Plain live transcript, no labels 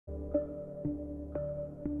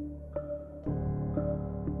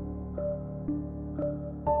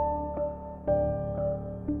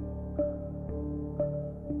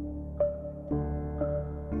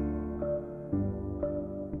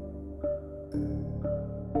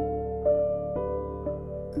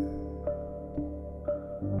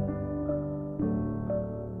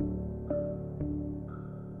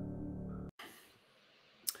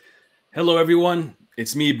Hello, everyone.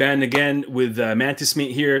 It's me, Ben, again with Mantis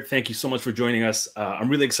Meet here. Thank you so much for joining us. I'm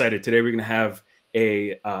really excited. Today, we're going to have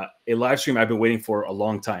a live stream I've been waiting for a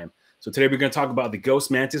long time. So today, we're going to talk about the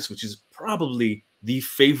Ghost Mantis, which is probably the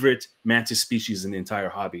favorite mantis species in the entire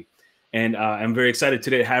hobby. And I'm very excited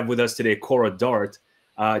today to have with us today Cora Dart.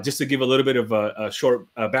 Just to give a little bit of a short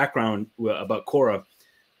background about Cora,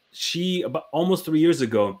 she, about almost 3 years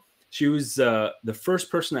ago, she was the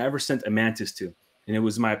first person I ever sent a mantis to, and it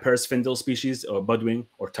was my Paraspindle species, or budwing,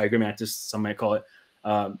 or tiger mantis, some might call it.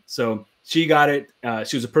 So she got it.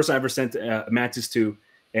 She was the person I ever sent a mantis to,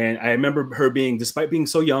 and I remember her being, despite being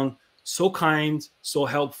so young, so kind, so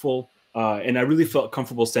helpful, and I really felt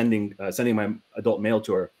comfortable sending my adult male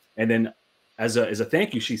to her. And then, as a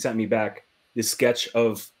thank you, she sent me back this sketch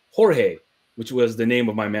of Jorge, which was the name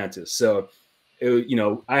of my mantis. So,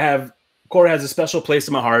 Cora has a special place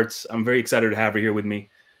in my heart. I'm very excited to have her here with me.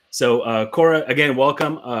 So, Cora, again,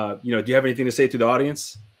 welcome. Do you have anything to say to the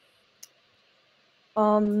audience?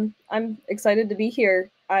 I'm excited to be here.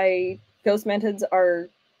 Ghost mantids are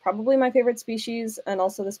probably my favorite species, and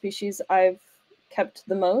also the species I've kept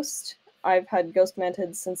the most. I've had ghost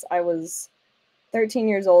mantids since I was 13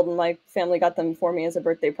 years old, and my family got them for me as a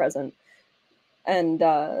birthday present. And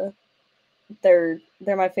they're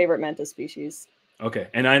my favorite mantis species. Okay,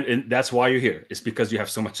 and that's why you're here. It's because you have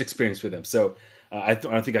so much experience with them. So I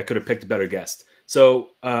don't think I could have picked a better guest. So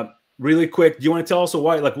really quick, do you want to tell us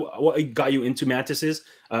why, like, what got you into mantises?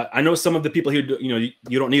 I know some of the people here,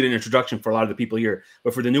 you don't need an introduction for a lot of the people here,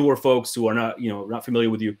 but for the newer folks who are not familiar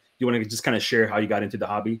with you, you want to just kind of share how you got into the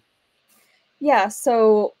hobby? Yeah.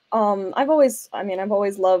 So I've always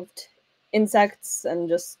loved insects and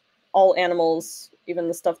just all animals, even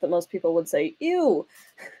the stuff that most people would say ew.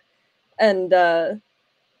 And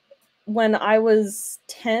when I was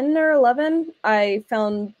 10 or 11,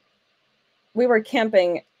 we were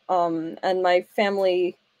camping, and my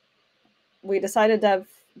family, we decided to have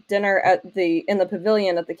dinner in the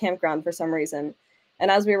pavilion at the campground for some reason.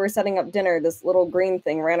 And as we were setting up dinner, this little green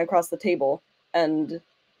thing ran across the table, and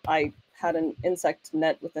I had an insect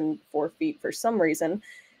net within 4 feet for some reason,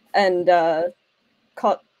 and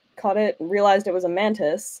caught it and realized it was a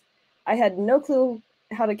mantis. I had no clue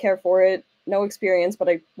how to care for it, no experience, but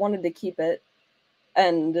I wanted to keep it.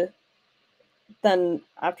 And then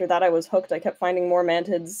after that, I was hooked. I kept finding more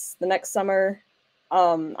mantids. The next summer,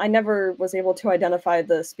 I never was able to identify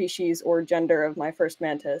the species or gender of my first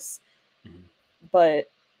mantis, but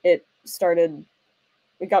it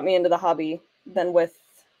got me into the hobby. Then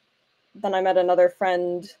I met another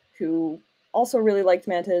friend who also really liked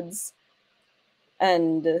mantids,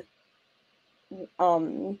 and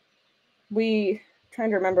we trying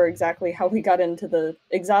to remember exactly how we got into the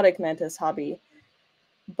exotic mantis hobby,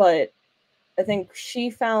 but I think she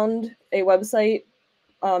found a website,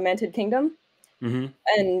 Mantid Kingdom,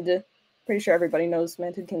 and pretty sure everybody knows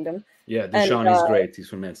Mantid Kingdom. Yeah, And Deshaun is great. He's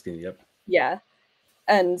from Mansfield. Yep. yeah,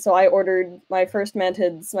 and so I ordered my first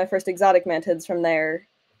exotic mantids from there,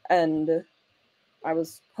 and I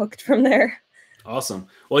was hooked from there. Awesome.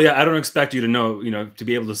 Well, yeah, I don't expect you to know, to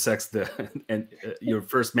be able to sex your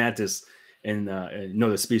first mantis and know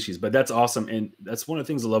the species, but that's awesome. And that's one of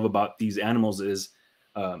the things I love about these animals is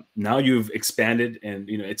now you've expanded, and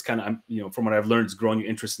it's kind of, from what I've learned, it's growing your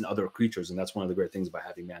interest in other creatures, and that's one of the great things about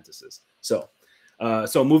having mantises. So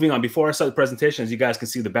moving on, before I start the presentation, as you guys can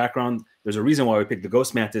see the background, there's a reason why we picked the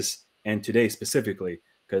Ghost Mantis, and today specifically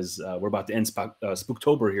because we're about to end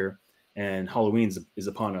Spooktober here, and Halloween is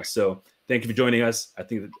upon us. So thank you for joining us. I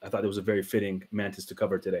thought it was a very fitting mantis to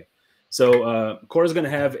cover today. So Cora's going to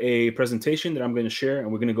have a presentation that I'm going to share,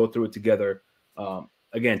 and we're going to go through it together.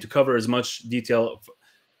 Again, to cover as much detail,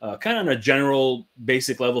 kind of on a general,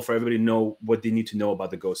 basic level for everybody to know what they need to know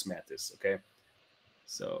about the Ghost Mantis. Okay.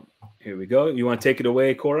 So here we go. You want to take it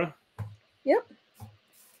away, Cora? Yep.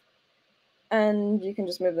 And you can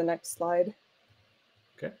just move the next slide.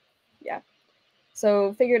 Okay. Yeah.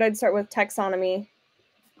 So figured I'd start with taxonomy.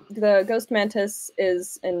 The Ghost Mantis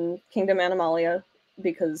is in Kingdom Animalia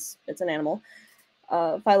because it's an animal.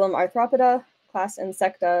 Phylum Arthropoda, class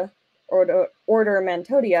Insecta, order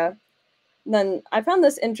Mantodia. Then I found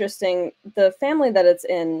this interesting. The family that it's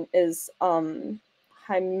in is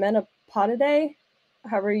Hymenopodidae,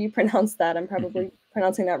 however you pronounce that. I'm probably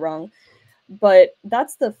pronouncing that wrong. But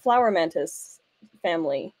that's the flower mantis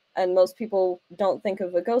family. And most people don't think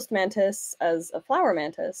of a ghost mantis as a flower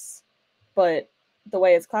mantis, but the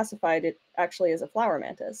way it's classified, it actually is a flower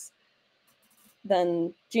mantis.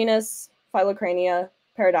 Then genus, Phylocrania,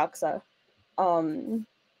 Paradoxa.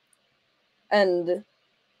 And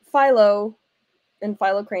philo, in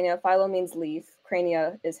Phylocrania, philo means leaf,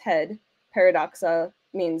 crania is head, Paradoxa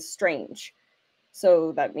means strange.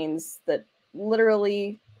 So that means that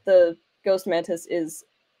literally the ghost mantis is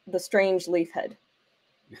the strange leaf head.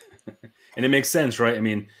 And it makes sense, right? I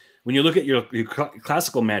mean, when you look at your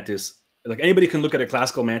classical mantis, like anybody can look at a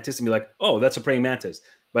classical mantis and be like, oh, that's a praying mantis.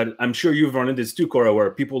 But I'm sure you've run into this too, Cora,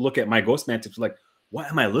 where people look at my ghost mantis like, what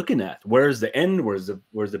am I looking at? Where's the end? Where's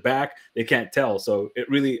the back? They can't tell. So it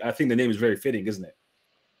really, I think the name is very fitting, isn't it?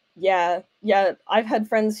 Yeah. I've had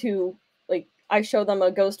friends who, like, I show them a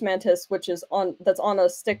ghost mantis that's on a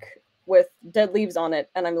stick with dead leaves on it,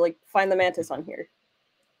 and I'm like, find the mantis on here.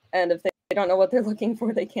 And if they don't know what they're looking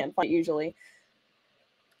for, they can't find it usually.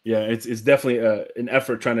 Yeah, it's definitely an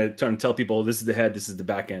effort trying to tell people this is the head, this is the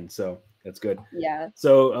back end. So that's good. Yeah.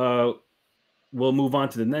 So we'll move on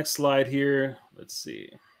to the next slide here. Let's see.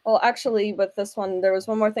 Well, actually, with this one, there was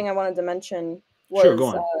one more thing I wanted to mention. Sure, go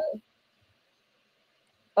Was on.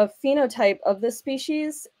 a phenotype of this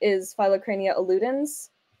species is Phylocrania illudens.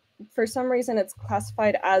 For some reason, it's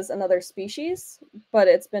classified as another species, but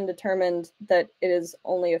it's been determined that it is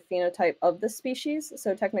only a phenotype of the species.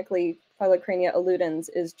 So technically, Phylocrania illudens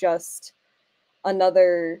is just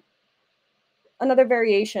another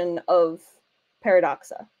variation of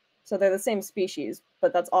Paradoxa. So they're the same species,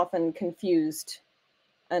 but that's often confused,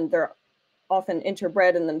 and they're often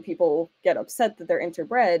interbred, and then people get upset that they're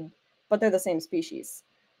interbred, but they're the same species.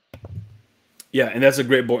 Yeah, and that's a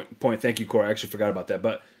great point. Thank you, Cora. I actually forgot about that.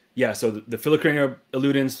 But yeah, so the Phylocrania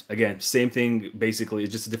illudens, again, same thing. Basically,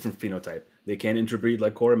 it's just a different phenotype. They can interbreed,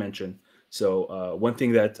 like Cora mentioned. So one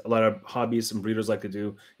thing that a lot of hobbyists and breeders like to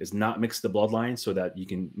do is not mix the bloodlines so that you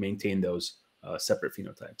can maintain those separate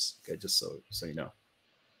phenotypes. Okay, just so you know.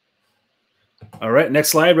 All right, next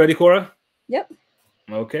slide. Ready, Cora? Yep.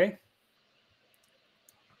 Okay.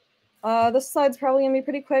 This slide's probably gonna be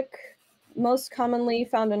pretty quick. Most commonly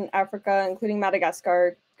found in Africa, including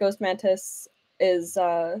Madagascar, ghost mantis is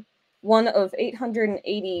one of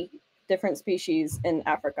 880 different species in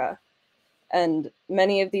Africa. And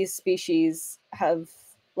many of these species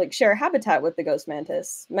share habitat with the ghost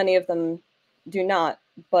mantis. Many of them do not,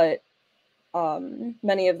 but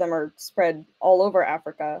many of them are spread all over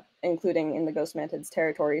Africa, including in the ghost mantis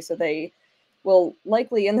territory. So they will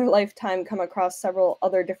likely in their lifetime come across several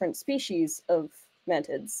other different species of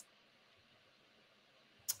mantids.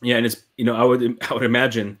 Yeah, and it's I would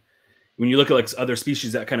imagine when you look at like other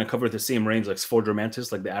species that kind of cover the same range, like Sphodra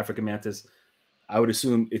mantis, like the African mantis, I would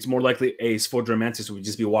assume it's more likely a Sphodra mantis would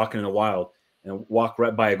just be walking in the wild and walk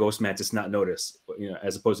right by a ghost mantis, not notice,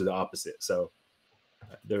 as opposed to the opposite. So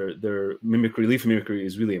their mimicry, leaf mimicry,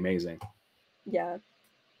 is really amazing. Yeah.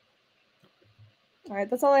 All right,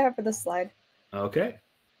 that's all I have for this slide. Okay.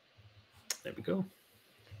 There we go.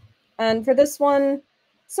 And for this one,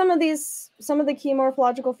 some of the key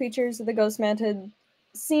morphological features of the ghost mantid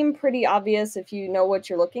seem pretty obvious if you know what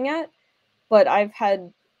you're looking at, but I've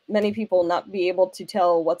had many people not be able to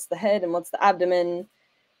tell what's the head and what's the abdomen,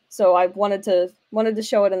 so I wanted to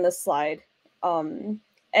show it in this slide.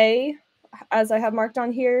 A, as I have marked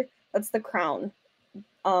on here, that's the crown.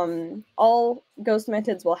 All ghost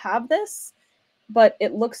mantids will have this, but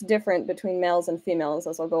it looks different between males and females,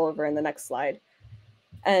 as I'll go over in the next slide.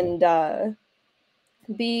 And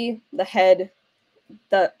B, the head,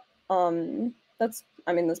 that's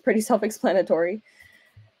pretty self-explanatory.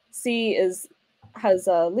 C has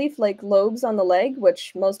leaf-like lobes on the leg,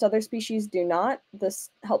 which most other species do not. This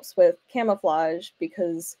helps with camouflage,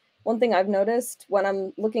 because one thing I've noticed when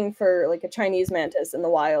I'm looking for like a Chinese mantis in the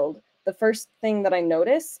wild, the first thing that I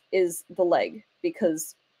notice is the leg,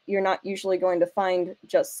 because you're not usually going to find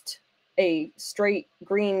just a straight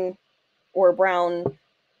green or brown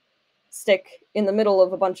stick in the middle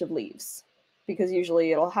of a bunch of leaves, because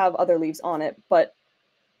usually it'll have other leaves on it. But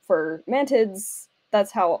for mantids,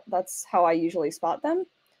 that's how I usually spot them,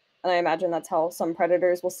 and I imagine that's how some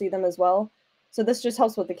predators will see them as well. So this just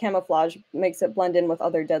helps with the camouflage, makes it blend in with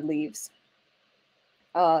other dead leaves.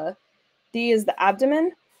 D is the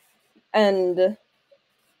abdomen, and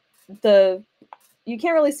you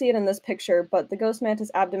can't really see it in this picture, but the ghost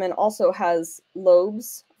mantis abdomen also has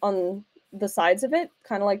lobes on the sides of it,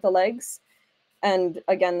 kind of like the legs. And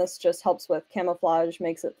again, this just helps with camouflage,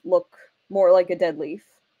 makes it look more like a dead leaf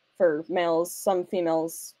for males. Some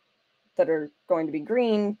females that are going to be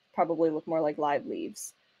green probably look more like live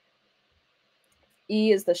leaves.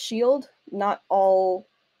 E is the shield. Not all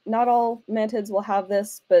mantids will have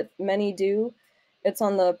this, but many do. It's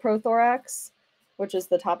on the prothorax, which is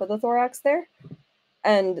the top of the thorax there.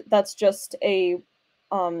 And that's just it's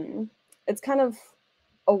kind of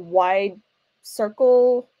a wide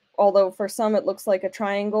circle, although for some it looks like a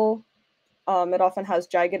triangle It often has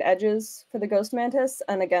jagged edges for the Ghost Mantis,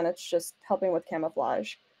 and again, it's just helping with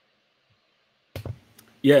camouflage.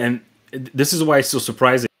 Yeah, and this is why it's so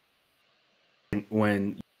surprising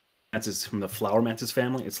when mantis from the flower mantis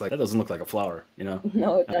family. It's like that doesn't look like a flower, you know.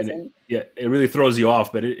 No, it And doesn't. yeah, it really throws you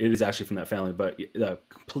off, but it is actually from that family. But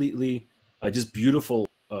completely, just beautiful,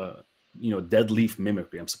 dead leaf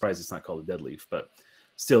mimicry. I'm surprised it's not called a dead leaf, but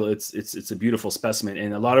still, it's a beautiful specimen.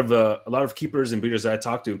 And a lot of keepers and breeders that I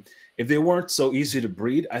talked to, if they weren't so easy to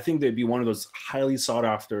breed, I think they'd be one of those highly sought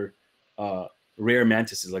after, rare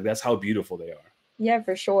mantises. Like that's how beautiful they are. Yeah,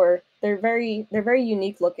 for sure. They're very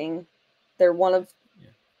unique looking. They're one of, Yeah.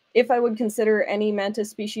 if I would consider any mantis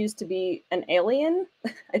species to be an alien,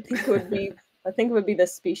 I think it would be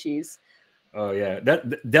this species. Oh yeah,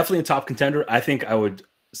 definitely a top contender. I think I would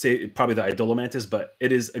say probably the Idolomantis, but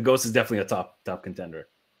a ghost is definitely a top contender.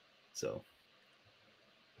 So,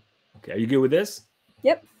 okay, are you good with this?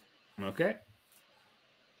 Yep. Okay.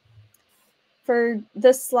 For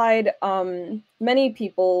this slide, many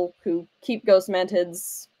people who keep ghost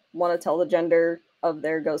mantids want to tell the gender of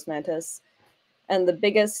their ghost mantis. And the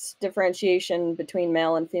biggest differentiation between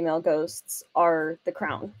male and female ghosts are the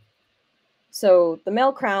crown. So the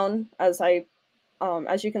male crown, as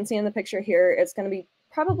you can see in the picture here, it's going to be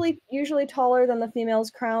probably usually taller than the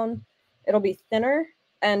female's crown. It'll be thinner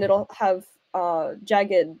and it'll have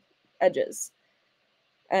jagged edges.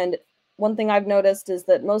 And one thing I've noticed is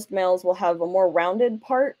that most males will have a more rounded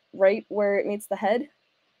part right where it meets the head.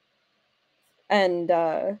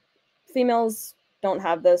 And females don't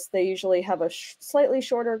have this. They usually have a slightly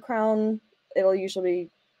shorter crown. It'll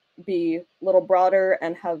usually be a little broader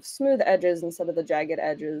and have smooth edges instead of the jagged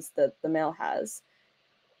edges that the male has.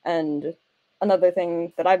 And another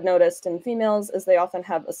thing that I've noticed in females is they often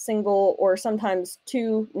have a single or sometimes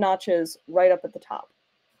two notches right up at the top.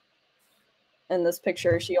 In this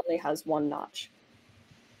picture, she only has one notch.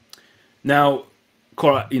 Now,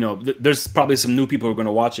 Cora, there's probably some new people who are going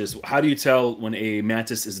to watch this. How do you tell when a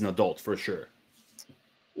mantis is an adult for sure?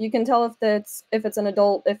 You can tell if it's an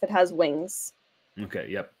adult if it has wings. Okay,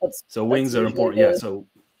 yep. That's wings are important.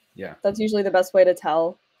 Yeah. That's usually the best way to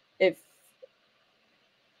tell. If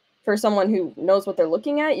for someone who knows what they're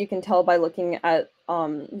looking at, you can tell by looking at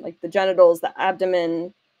like the genitals, the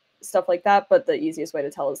abdomen, stuff like that. But the easiest way to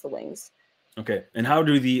tell is the wings. Okay, and how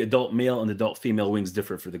do the adult male and adult female wings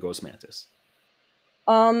differ for the ghost mantis?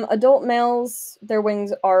 Adult males, their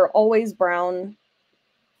wings are always brown,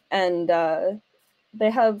 and they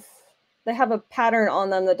have a pattern on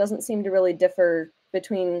them that doesn't seem to really differ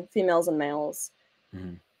between females and males.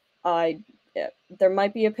 Mm-hmm. There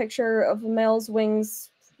might be a picture of a male's wings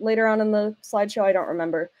later on in the slideshow. I don't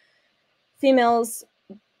remember. Females,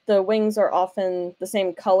 the wings are often the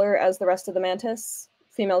same color as the rest of the mantis.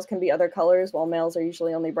 Females can be other colors, while males are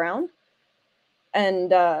usually only brown.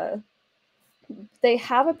 And they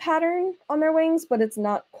have a pattern on their wings, but it's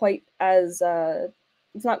not quite as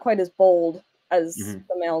bold as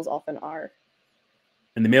the males often are.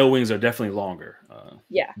 And the male wings are definitely longer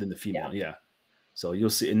than the female. Yeah. So you'll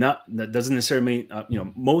see, and that doesn't necessarily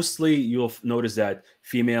mean, mostly you'll notice that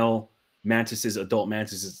female mantises, adult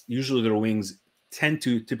mantises, usually their wings tend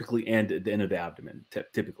to typically end at the end of the abdomen,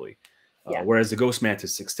 typically. Whereas the ghost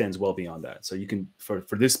mantis extends well beyond that. So you can, for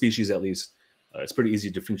this species at least, it's pretty easy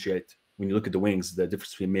to differentiate when you look at the wings, the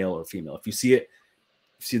difference between male or female. If you see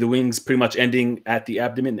the wings pretty much ending at the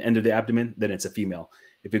abdomen, the end of the abdomen, then it's a female.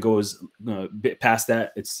 If it goes a bit past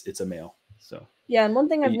that, it's a male. So yeah, and one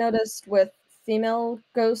thing I've noticed with female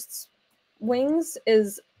ghosts' wings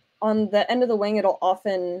is on the end of the wing, it'll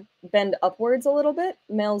often bend upwards a little bit.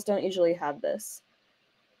 Males don't usually have this.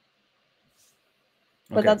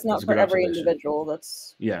 But that's not for every individual.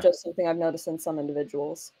 That's just something I've noticed in some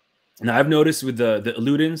individuals. Now, I've noticed with the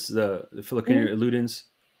eludens, the Phyllocanary eludens,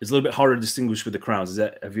 it's a little bit harder to distinguish with the crowns.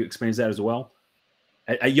 Have you experienced that as well?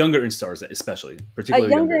 At younger instars, especially,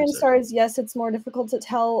 particularly at younger instars, yes, it's more difficult to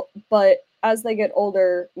tell. But as they get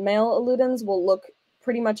older, male eludens will look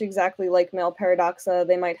pretty much exactly like male paradoxa.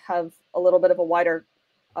 They might have a little bit of a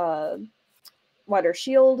wider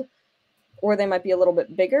shield, or they might be a little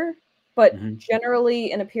bit bigger. But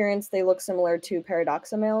generally, in appearance, they look similar to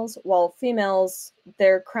paradoxa males. While females,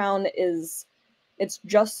 their crown it's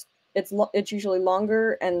usually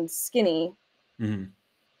longer and skinny.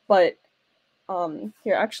 But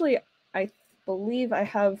here, actually, I believe I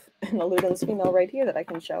have an eludens female right here that I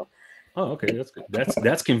can show. Oh, okay, that's good.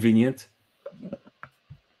 That's convenient.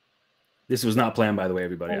 This was not planned, by the way,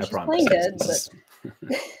 everybody. I promise. Playing dead, but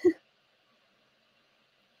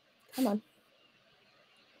come on.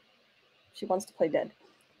 She wants to play dead.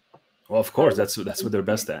 Well, of course, that's what they're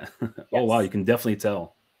best at. Oh, wow, you can definitely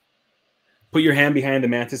tell. Put your hand behind the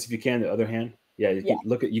mantis if you can. The other hand. Yeah, you Yeah, can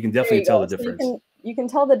look at. You can there definitely you tell go. the So difference. you can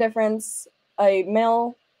tell the difference. A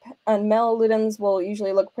male and male ludens will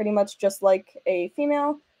usually look pretty much just like a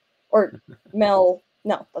female, or male.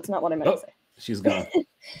 No, that's not what I meant to Oh, say. she's gone.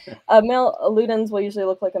 Male ludens will usually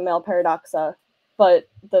look like a male paradoxa, but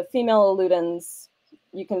the female ludens,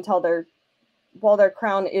 you can tell while their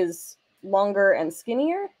crown is longer and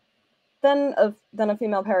skinnier than a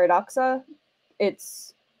female paradoxa,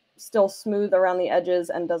 it's still smooth around the edges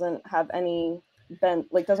and doesn't have any bend,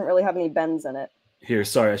 like doesn't really have any bends in it. Here,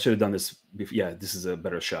 sorry, I should have done this. Yeah, this is a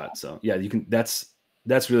better shot. So yeah, you can. That's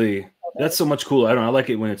really that's so much cool. I don't know. I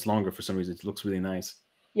like it when it's longer for some reason. It looks really nice.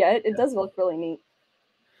 Yeah, it does look really neat.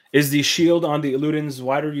 Is the shield on the Illudens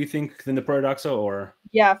wider, do you think, than the Paradoxa, or?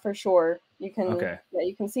 Yeah, for sure. You can Okay. yeah,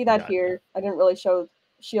 you can see that Gotcha. here. I didn't really show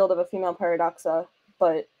shield of a female paradoxa,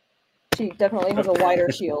 but she definitely has a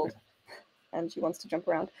wider shield, and she wants to jump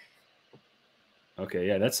around. Okay,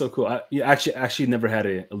 yeah, that's so cool. Yeah, actually never had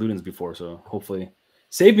a Illudens before, so hopefully,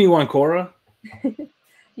 save me one, Cora.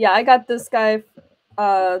 Yeah, I got this guy,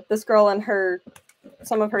 this girl and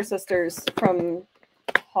some of her sisters from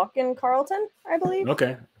Hawken Carlton, I believe.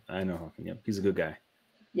 Okay, I know Hawken. Yep, he's a good guy.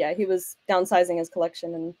 Yeah, he was downsizing his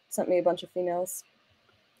collection and sent me a bunch of females.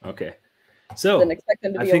 Okay, so Didn't expect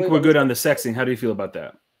them to I be think we're Illudens. good on the sexing. How do you feel about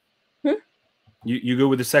that? You good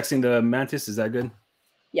with the sexing the mantis? Is that good?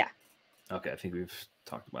 Yeah. Okay, I think we've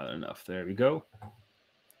talked about it enough. There we go.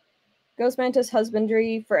 Ghost Mantis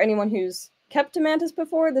husbandry, for anyone who's kept a mantis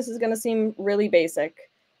before, this is going to seem really basic.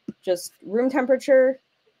 Just room temperature,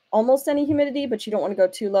 almost any humidity, but you don't want to go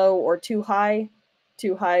too low or too high.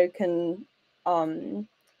 Too high can,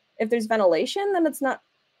 if there's ventilation, then it's not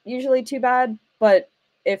usually too bad. But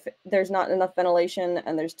if there's not enough ventilation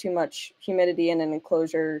and there's too much humidity in an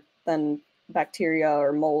enclosure, then bacteria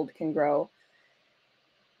or mold can grow.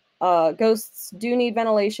 Ghosts do need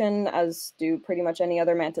ventilation, as do pretty much any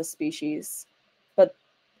other mantis species, but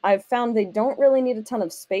I've found they don't really need a ton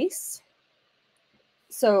of space.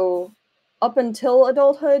 So up until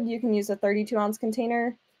adulthood, you can use a 32-ounce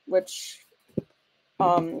container, which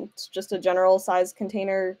it's just a general size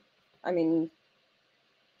container. I mean,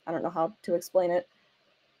 I don't know how to explain it.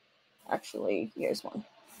 Actually, here's one.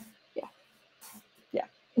 Yeah.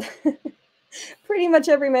 Pretty much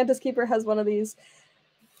every mantis keeper has one of these,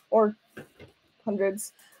 or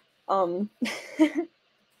hundreds. So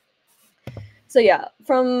yeah,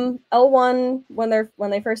 from L1 when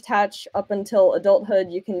they first hatch up until adulthood,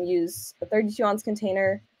 you can use a 32-ounce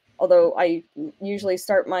container. Although I usually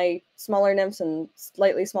start my smaller nymphs in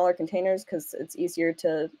slightly smaller containers because it's easier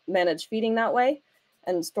to manage feeding that way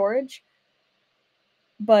and storage.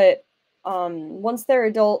 But once they're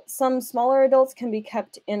adult, some smaller adults can be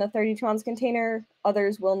kept in a 32-ounce container.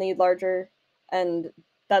 Others will need larger, and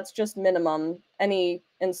that's just minimum. Any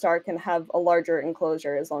instar can have a larger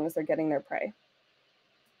enclosure as long as they're getting their prey.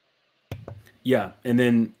 Yeah, and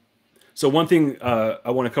then so one thing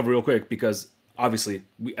I want to cover real quick, because obviously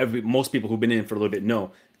most people who've been in for a little bit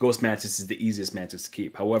know Ghost Mantis is the easiest mantis to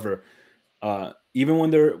keep. However, even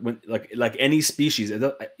when like any species,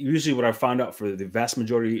 usually what I found out for the vast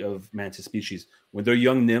majority of mantis species, when they're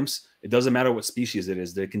young nymphs, it doesn't matter what species it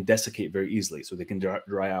is, they can desiccate very easily, so they can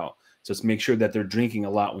dry out. So it's make sure that they're drinking a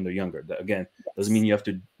lot when they're younger. That, again, doesn't mean you have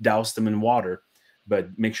to douse them in water, but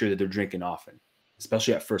make sure that they're drinking often,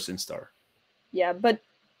 especially at first instar. Yeah, but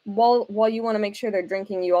while you want to make sure they're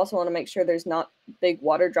drinking, you also want to make sure there's not big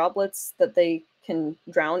water droplets that they can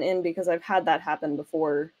drown in, because I've had that happen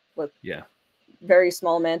before with very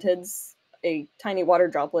small mantids. A tiny water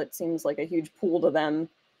droplet seems like a huge pool to them,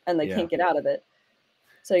 and they can't get out of it.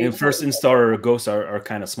 So and first instar ghosts are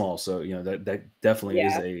kind of small, so you know that definitely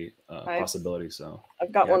is a possibility. So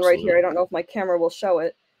I've got one right here. I don't know if my camera will show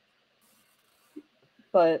it,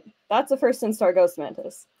 but that's a first instar ghost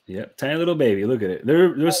mantis. Yep, tiny little baby. Look at it.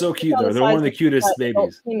 They're so cute though. They're one of the cutest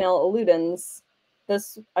babies. Female Illudens.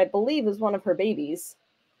 This, I believe, is one of her babies.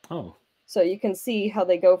 Oh. So you can see how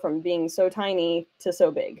they go from being so tiny to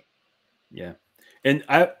so big. Yeah, and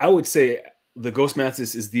I would say the Ghost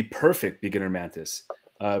Mantis is the perfect beginner mantis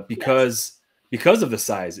because of the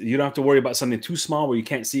size. You don't have to worry about something too small where you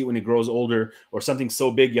can't see it when it grows older, or something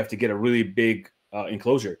so big you have to get a really big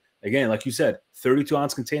enclosure. Again, like you said,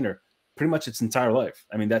 32-ounce container, pretty much its entire life.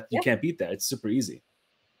 I mean, that you can't beat that. It's super easy.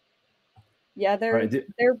 Yeah,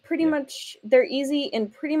 they're pretty much, they're easy in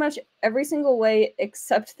pretty much every single way,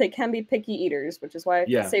 except they can be picky eaters, which is why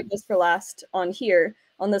I saved this for last on here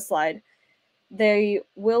on this slide. They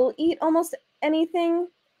will eat almost anything,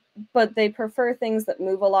 but they prefer things that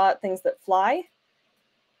move a lot, things that fly,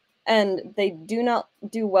 and they do not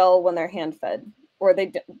do well when they're hand fed, or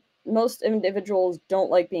most individuals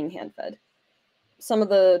don't like being hand fed.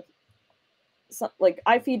 Like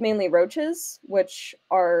I feed mainly roaches, which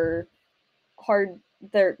are hard.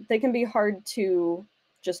 They can be hard to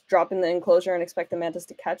just drop in the enclosure and expect the mantis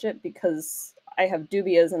to catch it, because I have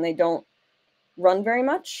dubias and they don't run very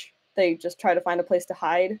much. They just try to find a place to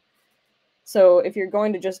hide. So if you're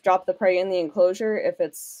going to just drop the prey in the enclosure, if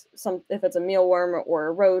it's a mealworm or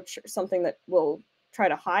a roach or something that will try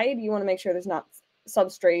to hide, you want to make sure there's not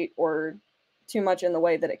substrate or too much in the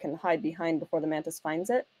way that it can hide behind before the mantis finds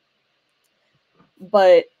it.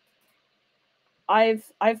 But I've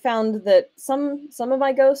found that some of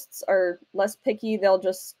my ghosts are less picky. They'll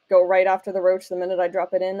just go right after the roach the minute I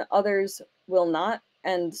drop it in. Others will not,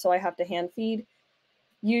 and so I have to hand feed.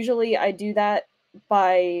 Usually I do that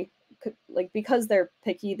by, like, because they're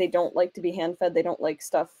picky, they don't like to be hand fed. They don't like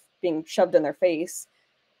stuff being shoved in their face.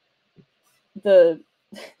 The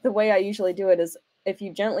way I usually do it is if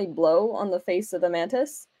you gently blow on the face of the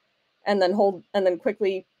mantis and then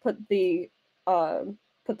quickly put the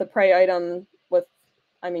prey item with,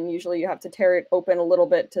 I mean, usually you have to tear it open a little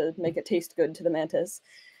bit to make it taste good to the mantis.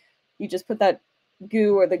 You just put that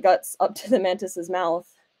goo or the guts up to the mantis's mouth,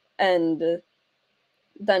 and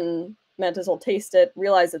then mantis will taste it,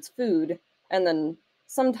 realize it's food, and then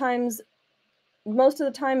sometimes, most of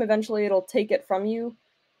the time, eventually it'll take it from you.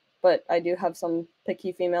 But I do have some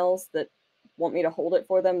picky females that want me to hold it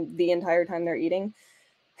for them the entire time they're eating.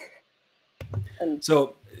 And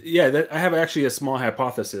so, yeah, I have actually a small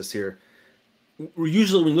hypothesis here.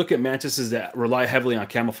 Usually when we look at mantises that rely heavily on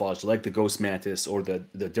camouflage, like the ghost mantis or the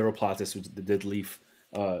Deroplatus, which is the dead leaf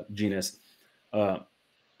genus,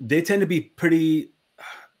 they tend to be pretty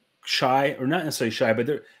shy, or not necessarily shy, but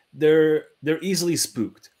they're easily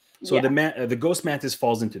spooked. So yeah. The ghost mantis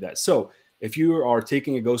falls into that. So if you are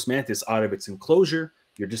taking a ghost mantis out of its enclosure,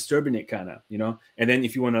 you're disturbing it, kind of, and then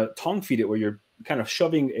if you want to tongue feed it, where you're kind of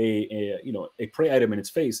shoving a prey item in its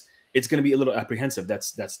face, it's going to be a little apprehensive.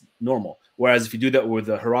 That's normal. Whereas if you do that with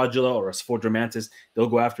a Herodula or a Sphodra mantis, they'll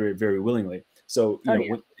go after it very willingly. So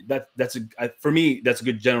for me, that's a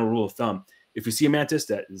good general rule of thumb. If you see a mantis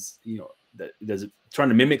that is that's trying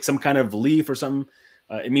to mimic some kind of leaf or something,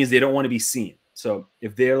 it means they don't want to be seen. So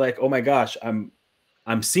if they're like, oh my gosh, I'm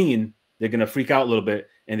seen, they're going to freak out a little bit,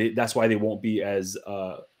 and that's why they won't be as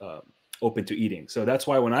open to eating. So that's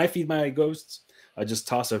why when I feed my ghosts, I just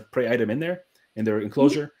toss a prey item in there in their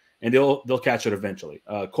enclosure, and they'll catch it eventually.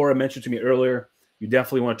 Cora mentioned to me earlier, you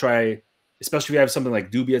definitely want to try, especially if you have something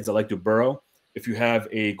like dubias that like to burrow. If you have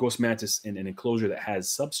a ghost mantis in an enclosure that has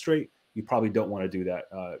substrate, you probably don't want to do that.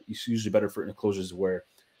 It's usually better for enclosures where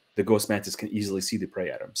the ghost mantis can easily see the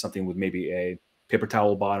prey item, something with maybe a paper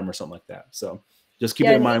towel bottom or something like that. So just keep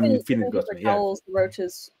that in mind when you're feeding the ghost mantis. Towels, the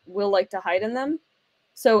roaches will like to hide in them.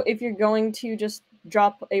 So if you're going to just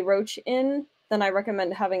drop a roach in, then I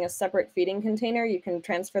recommend having a separate feeding container. You can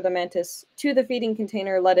transfer the mantis to the feeding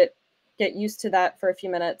container, let it get used to that for a few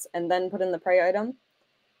minutes, and then put in the prey item.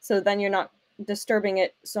 So then you're not disturbing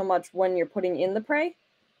it so much when you're putting in the prey,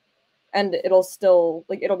 and it'll still,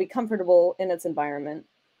 it'll be comfortable in its environment.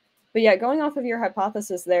 But yeah, going off of your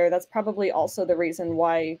hypothesis there, that's probably also the reason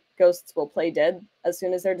why ghosts will play dead as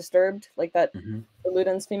soon as they're disturbed, like that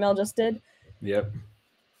Luden's female just did. Yep.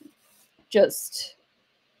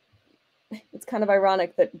 It's kind of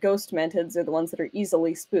ironic that ghost mantids are the ones that are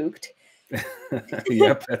easily spooked.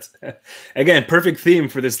 Yep, that's again perfect theme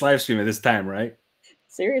for this live stream at this time, right?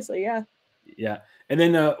 Seriously, yeah. Yeah, and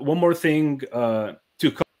then one more thing to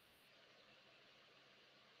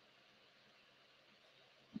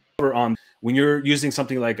cover on when you're using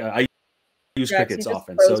something like I use crickets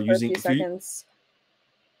often, so using seconds.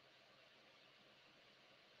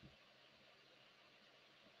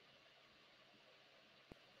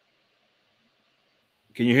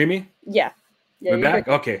 Can you hear me? Yeah. We're back?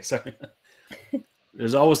 Good. Okay, sorry.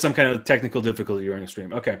 There's always some kind of technical difficulty during the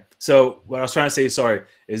stream. Okay, so what I was trying to say, sorry,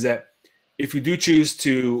 is that if you do choose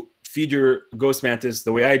to feed your ghost mantis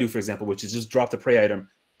the way I do, for example, which is just drop the prey item,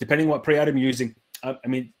 depending on what prey item you're using, I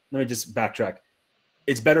mean, let me just backtrack.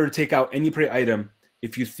 It's better to take out any prey item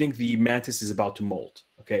if you think the mantis is about to molt.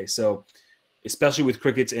 Okay, so especially with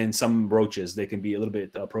crickets and some roaches, they can be a little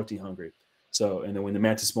bit protein hungry. So, and then when the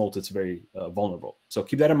mantis molts, it's very vulnerable. So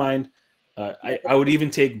keep that in mind. I would even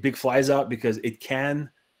take big flies out because it can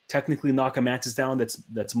technically knock a mantis down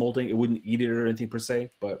that's molting. It wouldn't eat it or anything per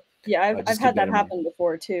se, but yeah, I've had that happen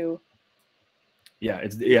before too. Yeah,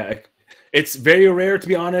 it's very rare, to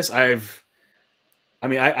be honest. I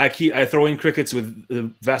throw in crickets with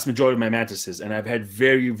the vast majority of my mantises, and I've had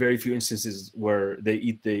very, very few instances where they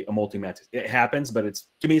eat a molting mantis. It happens, but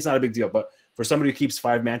to me it's not a big deal. But for somebody who keeps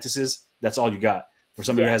 5 mantises, that's all you got. For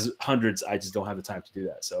somebody who has hundreds, I just don't have the time to do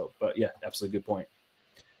that. So, but yeah, absolutely good point.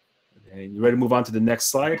 And you ready to move on to the next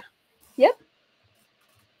slide? Yep.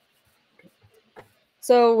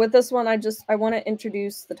 So with this one, I want to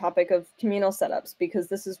introduce the topic of communal setups, because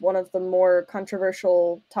this is one of the more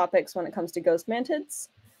controversial topics when it comes to ghost mantids.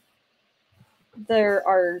 There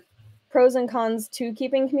are pros and cons to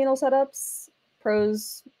keeping communal setups.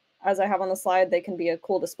 Pros, as I have on the slide, they can be a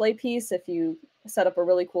cool display piece. If you set up a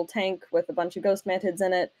really cool tank with a bunch of ghost mantids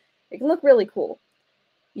in it, it can look really cool.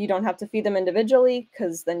 You don't have to feed them individually,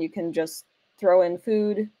 because then you can just throw in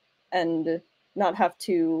food and not have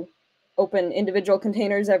to open individual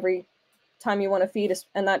containers every time you want to feed.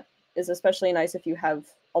 And that is especially nice if you have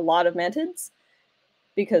a lot of mantids,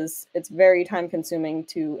 because it's very time consuming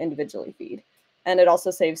to individually feed. And it also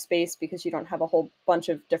saves space because you don't have a whole bunch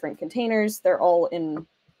of different containers. They're all in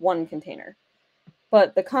one container.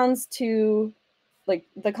 But the cons to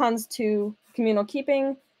communal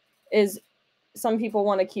keeping is some people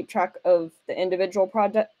want to keep track of the individual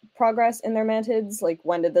progress in their mantids, like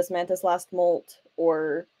when did this mantis last molt,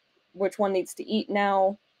 or which one needs to eat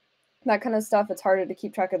now, that kind of stuff. It's harder to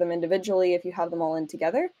keep track of them individually if you have them all in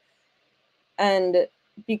together. And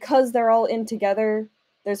because they're all in together,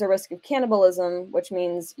 there's a risk of cannibalism, which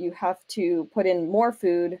means you have to put in more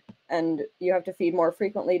food and you have to feed more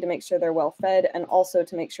frequently to make sure they're well fed, and also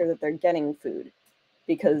to make sure that they're getting food.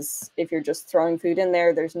 Because if you're just throwing food in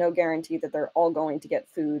there, there's no guarantee that they're all going to get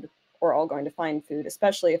food or all going to find food,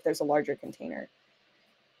 especially if there's a larger container.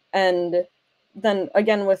 And then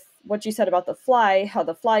again, with what you said about the fly, how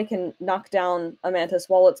the fly can knock down a mantis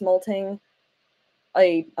while it's molting,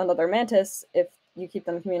 another mantis, if you keep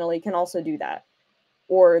them communally, can also do that.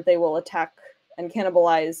 Or they will attack and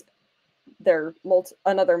cannibalize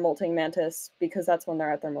another molting mantis, because that's when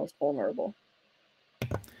they're at their most vulnerable.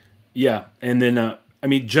 Yeah, and then I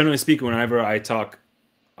mean, generally speaking, whenever I talk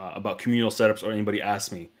about communal setups or anybody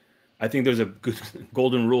asks me, I think there's a good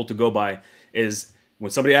golden rule to go by: is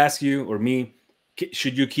when somebody asks you or me,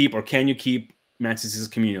 should you keep or can you keep mantises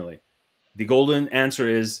communally? The golden answer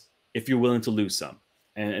is if you're willing to lose some,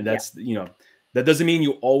 and that's that doesn't mean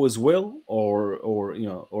you always will, or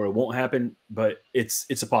it won't happen, but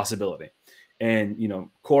it's a possibility. And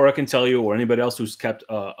Cora can tell you, or anybody else who's kept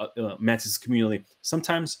mantises communally,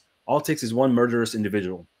 sometimes all it takes is one murderous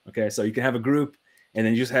individual. Okay, so you can have a group, and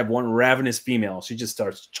then you just have one ravenous female. She just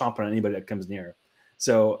starts chomping on anybody that comes near.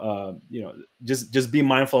 So just be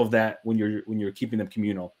mindful of that when you're keeping them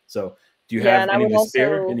communal. So do you have any to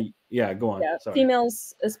spare? Yeah, go on. Yeah, sorry.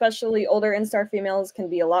 Females, especially older instar females, can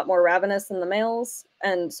be a lot more ravenous than the males.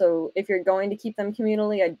 And so if you're going to keep them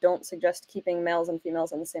communally, I don't suggest keeping males and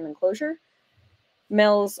females in the same enclosure.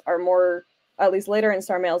 Males are more, at least later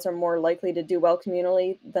instar males, are more likely to do well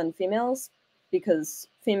communally than females, because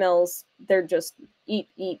females, they're just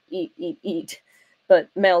eat. But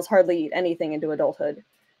males hardly eat anything into adulthood.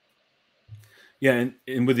 Yeah,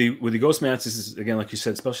 and with the ghost mantis, again, like you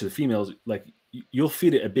said, especially the females, like you'll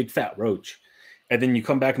feed it a big fat roach, and then you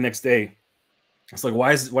come back next day, it's like,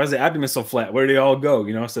 why is the abdomen so flat? Where do they all go?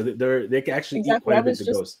 So they can actually eat quite a bit.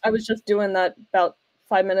 I was just doing that about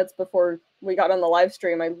 5 minutes before we got on the live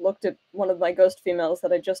stream. I looked at one of my ghost females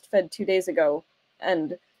that I just fed 2 days ago,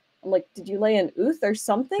 and I'm like, did you lay an ooth or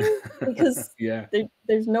something? Because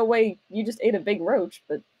there's no way you just ate a big roach.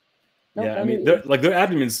 But nope, yeah, I mean, their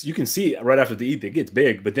abdomens, you can see right after they eat, they get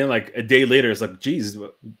big, but then like a day later, it's like, geez,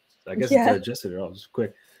 I guess it's digested all just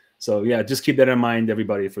quick. So yeah, just keep that in mind,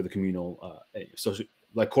 everybody, for the communal. So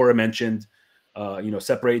like Cora mentioned,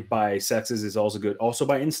 separate by sexes is also good, also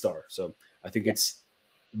by instar. So I think it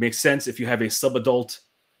makes sense if you have a subadult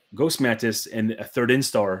ghost mantis and a third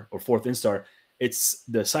instar or fourth instar. It's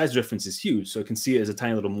the size difference is huge, so you can see it as a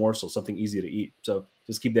tiny little morsel, something easy to eat. So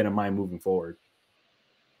just keep that in mind moving forward.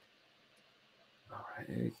 All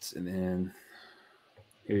right, and then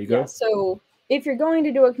here you go. Yeah, so if you're going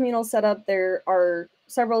to do a communal setup, there are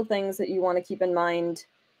several things that you want to keep in mind.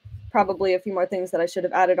 Probably a few more things that I should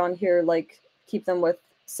have added on here, like keep them with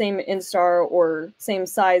same instar or same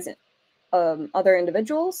size other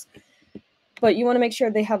individuals. But you want to make sure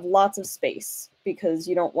they have lots of space, because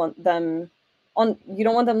you don't want them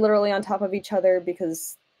literally on top of each other,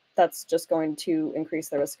 because that's just going to increase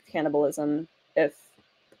the risk of cannibalism. If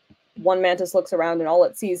one mantis looks around and all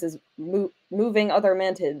it sees is moving other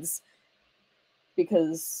mantids,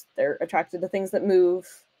 because they're attracted to things that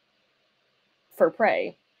move for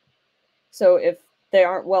prey. So if they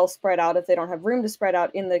aren't well spread out, if they don't have room to spread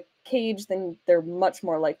out in the cage, then they're much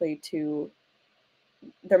more likely to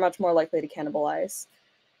cannibalize.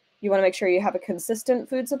 You want to make sure you have a consistent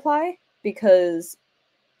food supply, because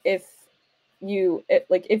if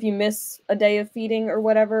like if you miss a day of feeding or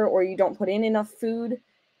whatever, or you don't put in enough food,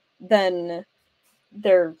 then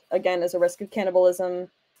there again is a risk of cannibalism.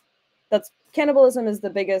 Cannibalism is the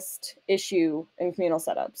biggest issue in communal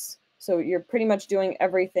setups. So you're pretty much doing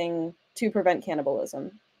everything to prevent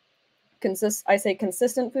cannibalism. I say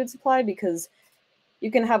consistent food supply because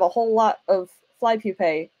you can have a whole lot of fly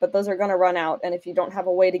pupae, but those are going to run out. And if you don't have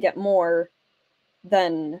a way to get more,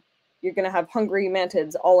 then you're going to have hungry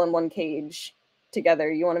mantids all in one cage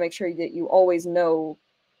together. You want to make sure that you always know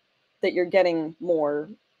that you're getting more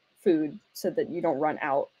food so that you don't run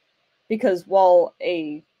out. Because while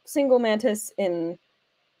a single mantis in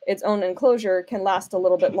its own enclosure can last a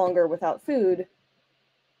little bit longer without food,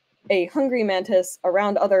 a hungry mantis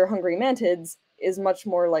around other hungry mantids is much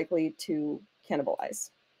more likely to cannibalize.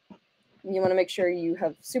 You want to make sure you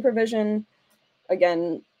have supervision,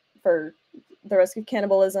 again, for the risk of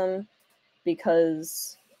cannibalism,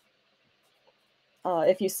 because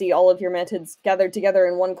if you see all of your mantids gathered together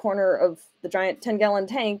in one corner of the giant 10-gallon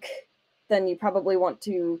tank, then you probably want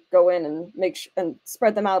to go in and and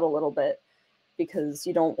spread them out a little bit, because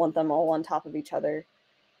you don't want them all on top of each other.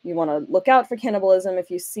 You want to look out for cannibalism. If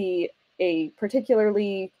you see a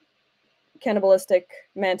particularly cannibalistic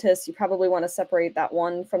mantis, you probably want to separate that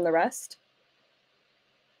one from the rest.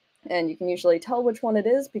 And you can usually tell which one it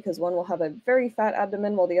is because one will have a very fat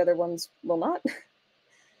abdomen while the other ones will not.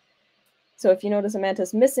 So if you notice a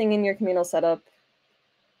mantis missing in your communal setup,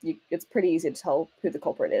 it's pretty easy to tell who the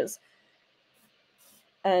culprit is.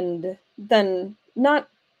 And then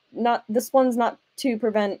this one's not to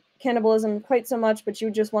prevent cannibalism quite so much, but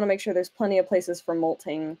you just want to make sure there's plenty of places for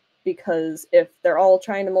molting, because if they're all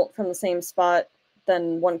trying to molt from the same spot,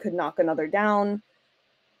 then one could knock another down,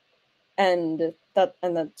 and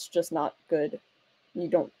that's just not good. You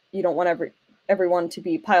don't want everyone to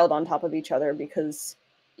be piled on top of each other, because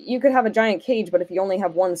you could have a giant cage, but if you only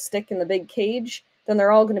have one stick in the big cage, then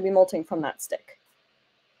they're all going to be molting from that stick.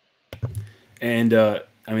 And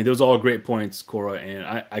I mean, those are all great points, Cora,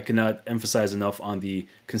 and I cannot emphasize enough on the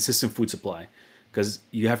consistent food supply, because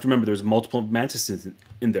you have to remember there's multiple mantises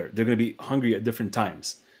in there. They're going to be hungry at different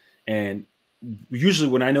times. And usually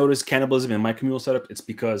when I notice cannibalism in my communal setup, it's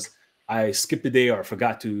because I skipped a day or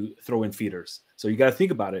forgot to throw in feeders. So you got to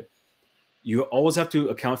think about it. You always have to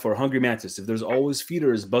account for a hungry mantis. If there's always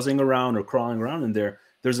feeders buzzing around or crawling around in there,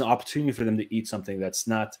 there's an opportunity for them to eat something that's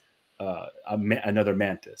not another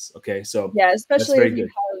mantis. Okay, so yeah, especially if you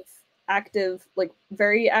have active, like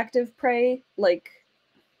very active prey, like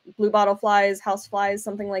blue bottle flies, house flies,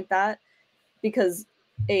 something like that, because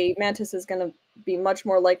a mantis is going to be much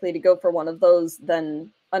more likely to go for one of those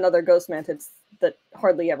than another ghost mantis that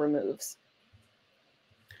hardly ever moves.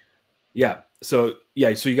 Yeah. So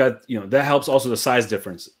you got, that helps also the size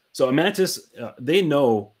difference. So a mantis, they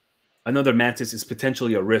know another mantis is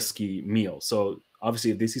potentially a risky meal. So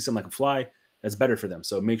obviously if they see something like a fly, that's better for them.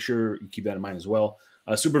 So make sure you keep that in mind as well.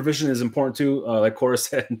 Supervision is important too. Like Cora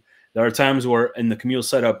said, there are times where in the communal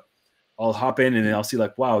setup, I'll hop in and then I'll see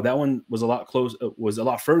like, wow, that one was a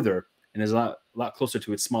lot further and is a lot closer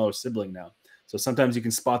to its smaller sibling now. So sometimes you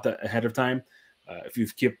can spot that ahead of time. If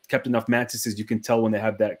you've kept enough mantises, you can tell when they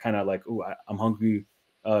have that kind of like, oh, I'm hungry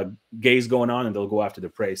gaze going on, and they'll go after the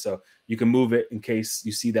prey. So you can move it in case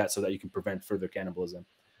you see that, so that you can prevent further cannibalism.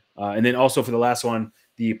 And then also for the last one,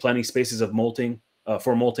 the planning spaces of molting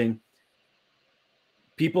for molting.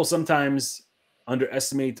 People sometimes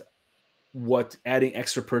underestimate what adding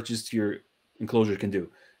extra perches to your enclosure can do.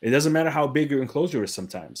 It doesn't matter how big your enclosure is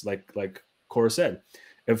sometimes, like Cora said.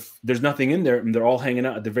 If there's nothing in there and they're all hanging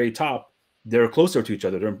out at the very top, they're closer to each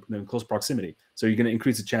other. They're in close proximity. So you're going to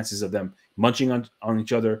increase the chances of them munching on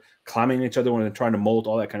each other, climbing each other when they're trying to molt,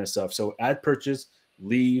 all that kind of stuff. So add perches,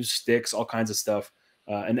 leaves, sticks, all kinds of stuff.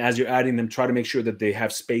 And as you're adding them, try to make sure that they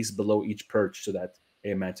have space below each perch so that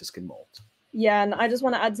a mantis can molt. Yeah, and I just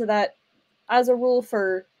want to add to that, as a rule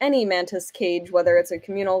for any mantis cage, whether it's a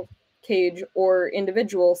communal cage or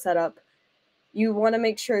individual setup, you want to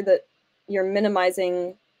make sure that you're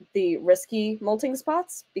minimizing the risky molting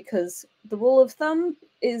spots, because the rule of thumb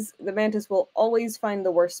is the mantis will always find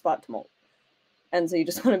the worst spot to molt. And so you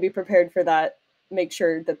just want to be prepared for that. Make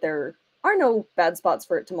sure that there are no bad spots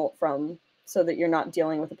for it to molt from, so that you're not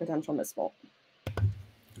dealing with a potential mismolt.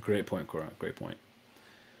 Great point, Cora. Great point.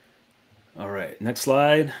 All right, next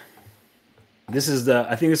slide. I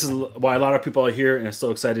think this is why a lot of people are here and are so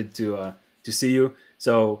excited to see you.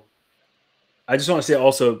 So I just want to say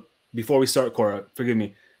also, before we start, Cora, forgive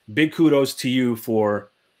me, big kudos to you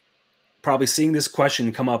for probably seeing this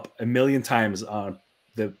question come up a million times on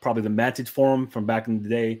probably the Mantid forum from back in the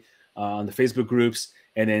day, on the Facebook groups,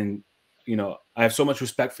 and then I have so much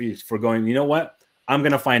respect for you for going, you know what, I'm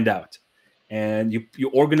gonna find out. And you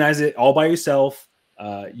organize it all by yourself.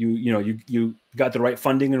 You got the right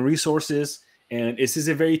funding and resources, and this is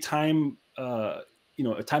a very a time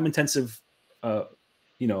intensive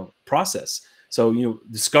process. So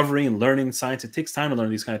discovering and learning science, it takes time to learn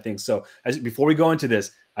these kind of things. So before we go into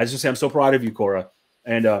this, I just want to say I'm so proud of you, Cora,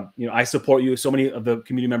 and I support you. So many of the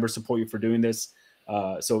community members support you for doing this.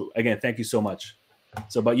 So again, thank you so much.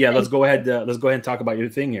 So, but yeah, let's go ahead and talk about your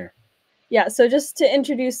thing here. Yeah, so just to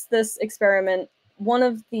introduce this experiment, one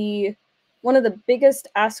of the biggest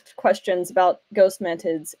asked questions about ghost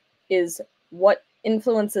mantids is what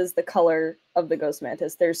influences the color of the ghost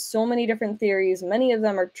mantis. There's so many different theories. Many of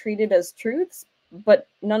them are treated as truths, but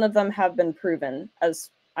none of them have been proven. As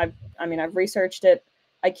I've researched it.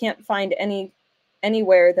 I can't find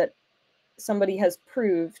anywhere that somebody has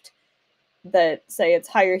proved that, say, it's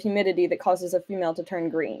higher humidity that causes a female to turn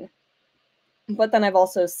green. But then I've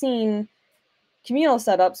also seen communal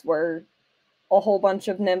setups where a whole bunch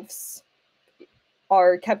of nymphs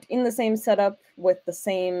are kept in the same setup with the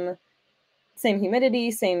same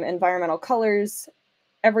humidity, same environmental colors,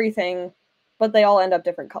 everything, but they all end up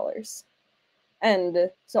different colors. And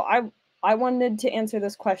so I wanted to answer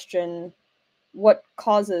this question, what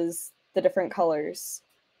causes the different colors?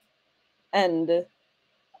 And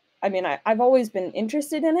I mean, I've always been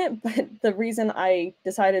interested in it, but the reason I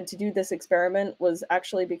decided to do this experiment was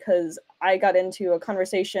actually because I got into a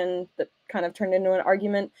conversation that kind of turned into an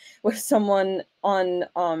argument with someone on,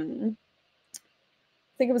 I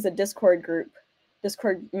think it was a Discord group,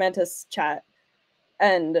 Discord Mantis chat,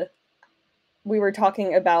 and we were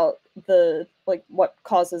talking about what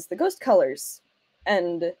causes the ghost colors,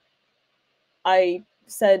 and I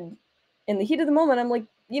said in the heat of the moment, I'm like,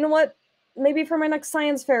 you know what? Maybe for my next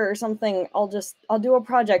science fair or something, I'll do a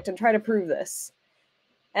project and try to prove this.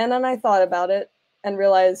 And then I thought about it and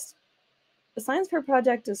realized the science fair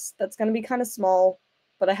project that's going to be kind of small,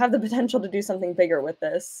 but I have the potential to do something bigger with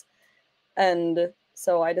this. And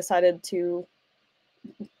so I decided to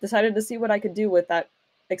see what I could do with that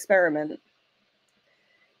experiment.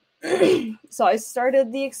 So I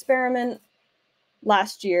started the experiment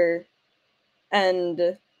last year,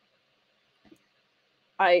 and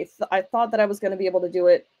I thought that I was going to be able to do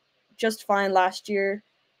it just fine last year,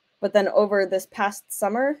 but then over this past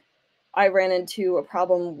summer, I ran into a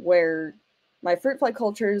problem where my fruit fly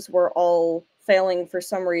cultures were all failing for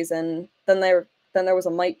some reason. Then there was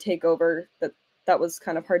a mite takeover that was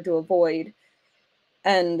kind of hard to avoid,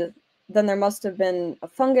 and then there must have been a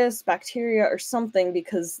fungus, bacteria, or something,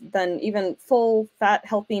 because then even full, fat,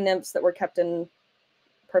 healthy nymphs that were kept in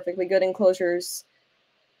perfectly good enclosures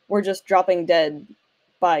were just dropping dead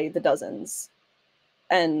by the dozens.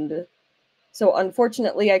 And so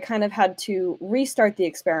unfortunately, I kind of had to restart the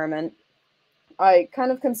experiment. I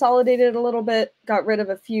kind of consolidated a little bit, got rid of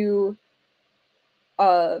a few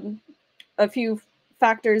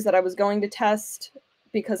factors that I was going to test,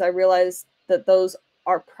 because I realized that those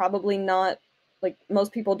are probably not, like,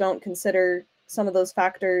 most people don't consider some of those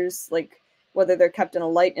factors, like whether they're kept in a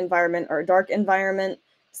light environment or a dark environment,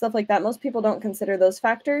 stuff like that. Most people don't consider those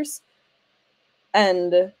factors.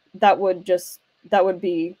 And that would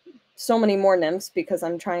be so many more nymphs, because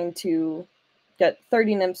I'm trying to get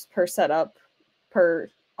 30 nymphs per setup, per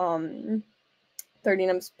 30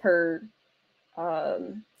 nymphs per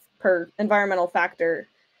environmental factor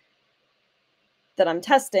that I'm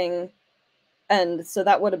testing. And so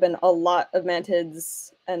that would have been a lot of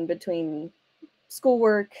mantids, and between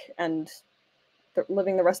schoolwork and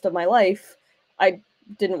living the rest of my life, I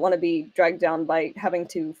didn't want to be dragged down by having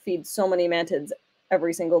to feed so many mantids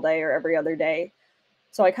every single day or every other day.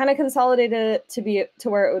 So I kind of consolidated it to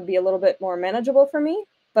where it would be a little bit more manageable for me,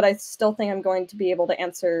 but I still think I'm going to be able to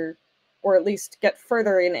answer, or at least get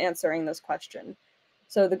further in answering this question.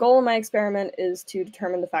 So the goal of my experiment is to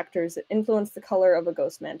determine the factors that influence the color of a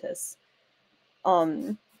ghost mantis.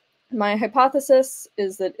 My hypothesis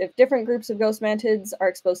is that if different groups of ghost mantids are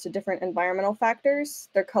exposed to different environmental factors,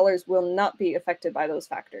 their colors will not be affected by those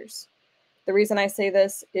factors. The reason I say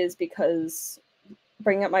this is because,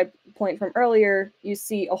 bringing up my point from earlier, you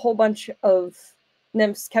see a whole bunch of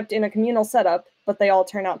nymphs kept in a communal setup, but they all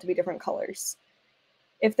turn out to be different colors.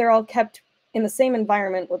 If they're all kept in the same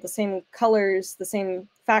environment with the same colors, the same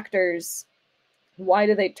factors, why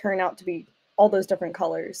do they turn out to be all those different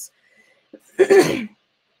colors?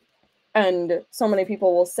 And so many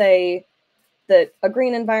people will say that a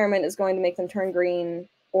green environment is going to make them turn green,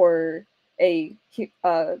 or an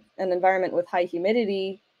environment with high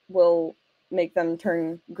humidity will make them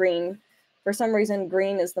turn green. For some reason,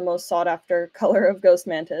 green is the most sought after color of ghost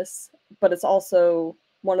mantis, but it's also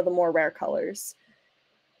one of the more rare colors.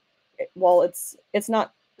 Well, it's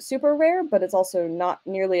not super rare, but it's also not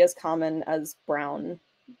nearly as common as brown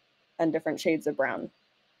and different shades of brown.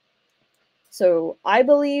 So I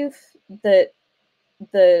believe that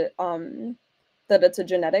that it's a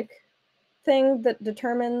genetic thing that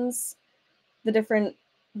determines the different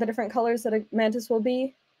colors that a mantis will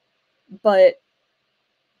be, but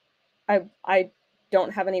I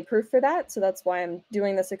don't have any proof for that, so that's why I'm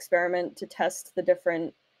doing this experiment to test the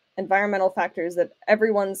different environmental factors that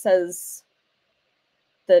everyone says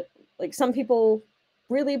that, like, some people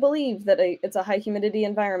really believe that it's a high humidity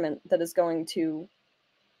environment that is going to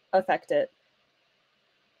affect it.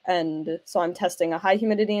 And so I'm testing a high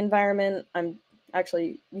humidity environment. I'm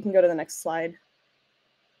actually, you can go to the next slide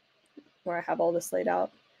where I have all this laid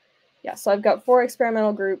out. Yeah, so I've got 4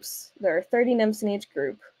 experimental groups. There are 30 nymphs in each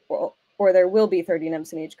group, or there will be 30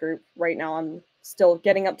 nymphs in each group. Right now I'm still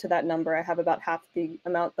getting up to that number. I have about half the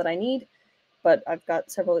amount that I need, but I've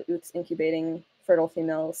got several ooths incubating fertile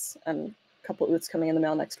females and a couple ooths coming in the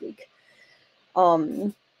mail next week.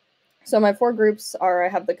 So my 4 groups are, I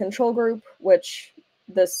have the control group, which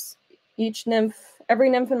every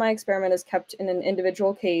nymph in my experiment is kept in an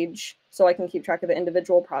individual cage so I can keep track of the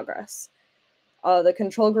individual progress. The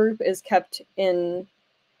control group is kept in,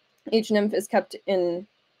 each nymph is kept in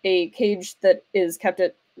a cage that is kept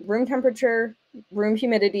at room temperature, room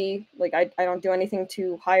humidity. Like I don't do anything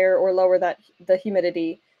to higher or lower the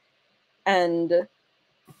humidity. And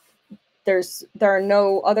there are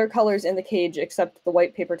no other colors in the cage except the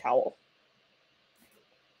white paper towel.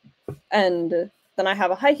 And then I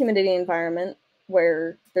have a high humidity environment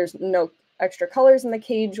where there's no extra colors in the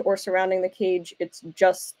cage or surrounding the cage. It's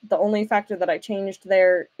just, the only factor that I changed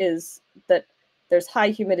there is that there's high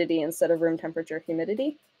humidity instead of room temperature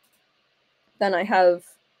humidity. Then I have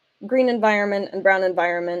green environment and brown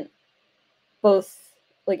environment. Both,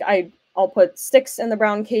 like I'll put sticks in the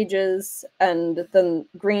brown cages, and then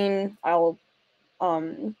green, I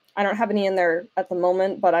don't have any in there at the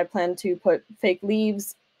moment, but I plan to put fake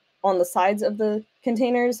leaves on the sides of the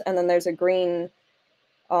containers, and then there's a green,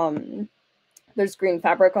 there's green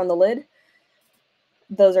fabric on the lid.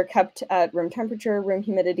 Those are kept at room temperature, room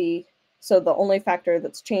humidity. So the only factor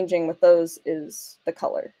that's changing with those is the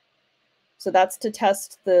color. So that's to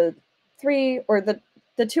test the 2 or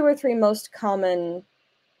 3 most common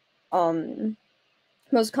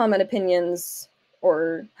opinions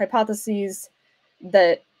or hypotheses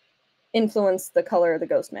that influence the color of the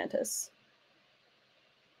ghost mantis.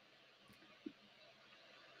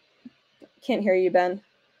 Can't hear you, Ben.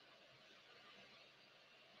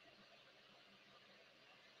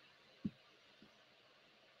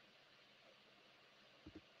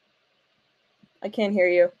 I can't hear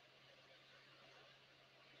you.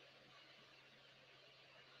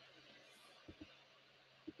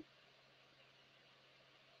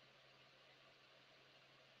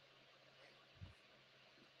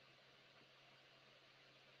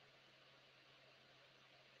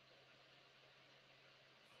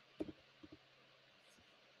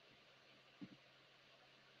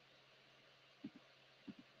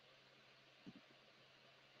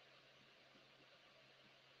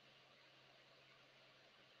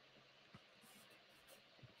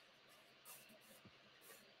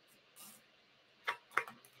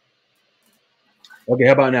 Okay,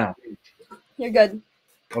 how about now? You're good.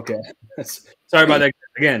 Okay. Sorry about that.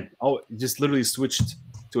 Again, just literally switched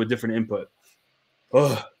to a different input.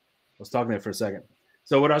 Oh, I was talking there for a second.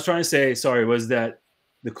 So what I was trying to say, sorry, was that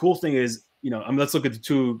the cool thing is, let's look at the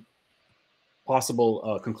 2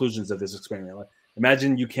 possible conclusions of this experiment. Like,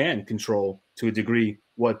 imagine you can control to a degree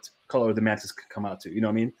what color the mantis could come out to. You know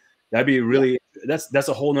what I mean? That'd be really, that's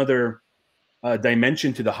a whole nother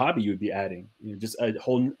dimension to the hobby you'd be adding. Just a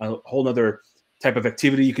whole nother type of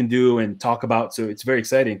activity you can do and talk about. So it's very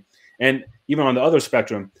exciting. And even on the other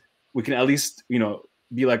spectrum, we can at least,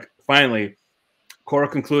 be like, finally, Cora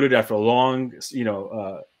concluded after a long,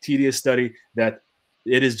 tedious study that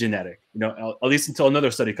it is genetic, at least until another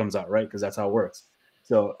study comes out, right? Because that's how it works.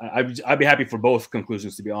 So I'd be happy for both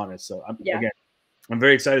conclusions, to be honest. So again, I'm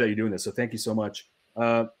very excited that you're doing this. So thank you so much.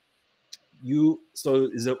 Was the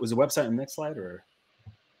website on the next slide, or?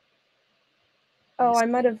 Oh, I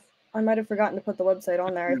might have forgotten to put the website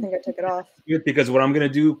on there. I think I took it off. Good, because what I'm going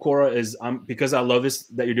to do, Cora, is because I love this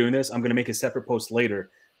that you're doing this, I'm going to make a separate post later.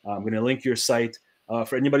 I'm going to link your site.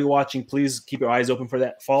 For anybody watching, please keep your eyes open for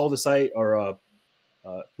that. Follow the site or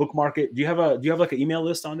bookmark it. Do you have like an email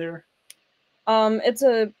list on there? It's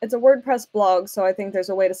a WordPress blog, so I think there's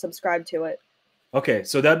a way to subscribe to it. Okay,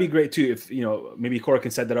 so that'd be great too. If maybe Cora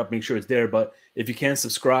can set that up, make sure it's there. But if you can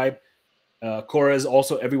subscribe, Cora is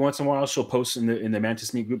also, every once in a while, she'll post in the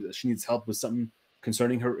Mantis Meet group that she needs help with something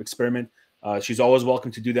concerning her experiment. She's always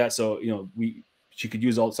welcome to do that. So, she could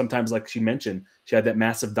use sometimes, like she mentioned, she had that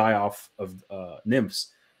massive die off of nymphs,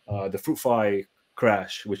 the fruit fly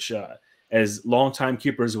crash, which, as longtime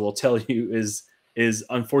keepers will tell you, is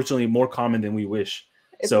unfortunately more common than we wish.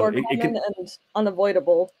 It's So more it common can, and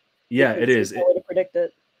unavoidable. yeah, it Because is. there's no way to predict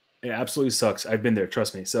it. It absolutely sucks. I've been there,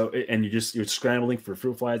 trust me. So, and you're scrambling for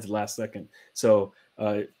fruit flies at the last second. So,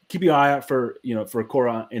 keep your eye out for for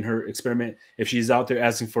Cora in her experiment. If she's out there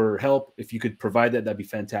asking for help, if you could provide that, that'd be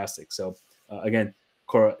fantastic. So, again,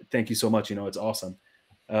 Cora, thank you so much. It's awesome.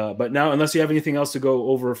 But now, unless you have anything else to go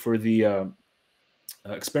over for the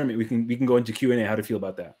experiment, we can go into Q&A. How to feel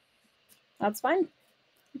about that? That's fine.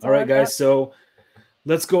 That's all right, guys. So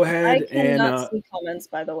let's go ahead. I cannot see comments,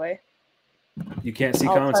 by the way. You can't see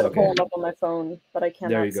I'll comments? try to pull them up on my phone, but I cannot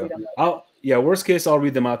there you see go. them. Right yeah, worst case, I'll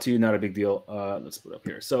read them out to you. Not a big deal. Let's put it up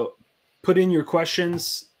here. So put in your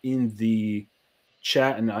questions in the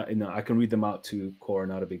chat, and I can read them out to Cora.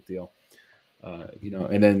 Not a big deal.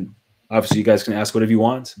 And then obviously you guys can ask whatever you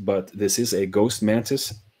want, but this is a Ghost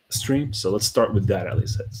Mantis stream. So let's start with that at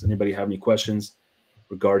least. Does anybody have any questions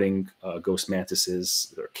regarding Ghost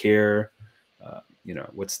Mantises, their care?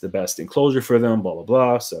 What's the best enclosure for them? Blah, blah,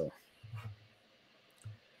 blah. So,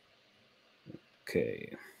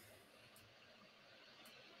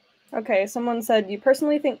 Okay, someone said, you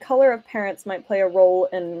personally think color of parents might play a role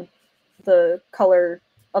in the color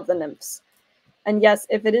of the nymphs. And yes,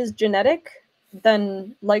 if it is genetic,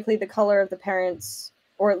 then likely the color of the parents,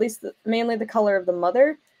 or at least mainly the color of the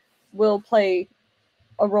mother, will play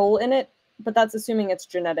a role in it. But that's assuming it's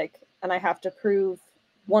genetic. And I have to prove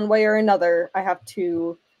one way or another, I have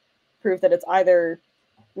to prove that it's either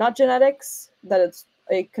not genetics, that it's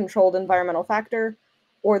a controlled environmental factor,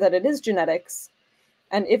 or that it is genetics.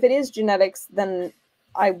 And if it is genetics, then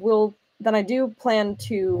I do plan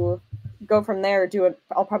to go from there.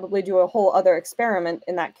 I'll probably do a whole other experiment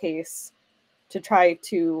in that case to try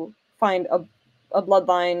to find a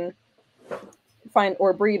bloodline,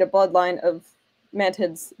 or breed a bloodline of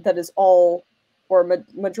mantids that is all or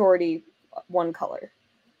majority one color.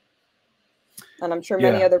 And I'm sure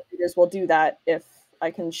many other breeders will do that if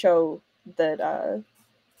I can show that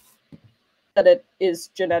that it is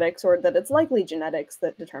genetics, or that it's likely genetics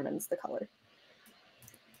that determines the color.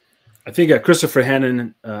 I think Christopher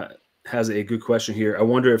Hannon has a good question here. I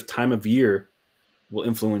wonder if time of year will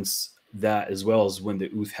influence that as well as when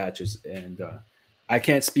the ooth hatches. And I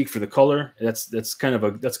can't speak for the color. That's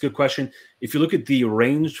a good question. If you look at the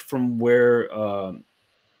range from where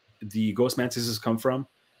the Ghost Mantises come from,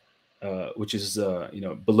 which is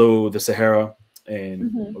below the Sahara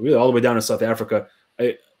and really all the way down to South Africa,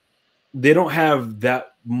 they don't have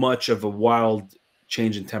that much of a wild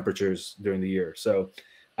change in temperatures during the year. So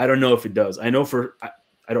I don't know if it does. I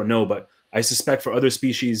don't know, but I suspect for other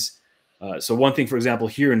species. So one thing, for example,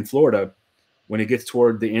 here in Florida, when it gets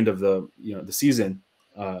toward the end of the season,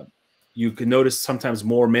 you can notice sometimes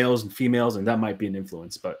more males and females, and that might be an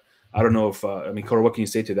influence. But I don't know if Cora, what can you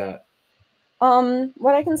say to that?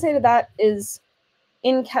 What I can say to that is,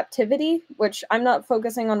 in captivity, which I'm not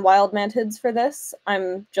focusing on wild mantids for this,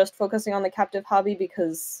 I'm just focusing on the captive hobby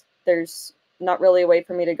because there's not really a way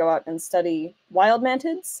for me to go out and study wild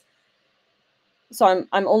mantids. So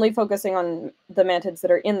I'm only focusing on the mantids that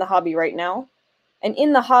are in the hobby right now. And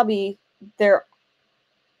in the hobby,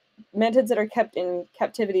 mantids that are kept in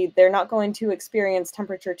captivity, they're not going to experience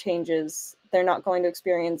temperature changes. They're not going to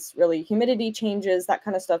experience really humidity changes, that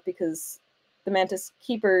kind of stuff, because the mantis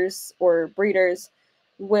keepers or breeders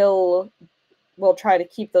will try to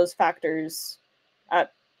keep those factors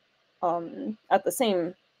at the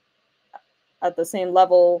same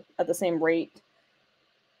level, at the same rate,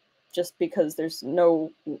 just because there's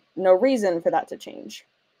no reason for that to change.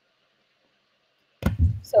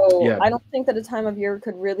 So yeah. I don't think that a time of year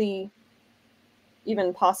could really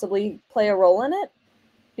even possibly play a role in it,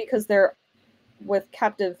 because with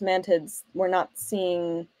captive mantids, we're not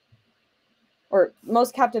seeing, or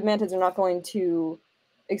most captive mantids are not going to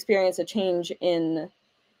experience a change in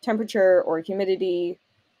temperature or humidity,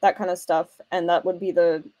 that kind of stuff, and that would be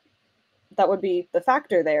the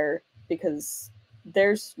factor there, because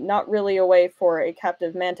there's not really a way for a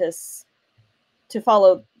captive mantis to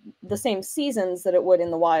follow the same seasons that it would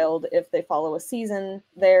in the wild if they follow a season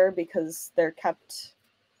there, because if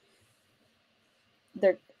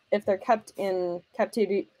they're kept in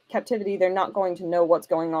captivity, they're not going to know what's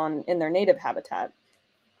going on in their native habitat.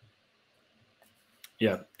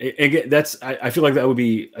 Yeah, again, I feel like that would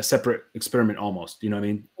be a separate experiment almost. You know what I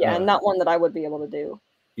mean? Yeah, and not one that I would be able to do.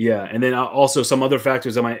 Yeah, and then also some other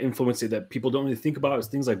factors that might influence it that people don't really think about is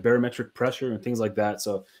things like barometric pressure and things like that.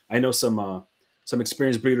 So I know some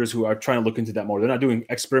experienced breeders who are trying to look into that more. They're not doing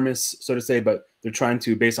experiments, so to say, but they're trying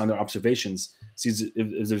to, based on their observations, see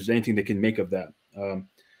if there's anything they can make of that.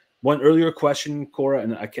 One earlier question, Cora,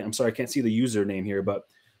 and I'm sorry, I can't see the username here, but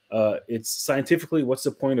it's scientifically, what's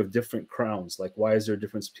the point of different crowns? Like, why is there a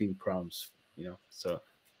difference between crowns? You know, so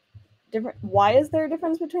Different. Why is there a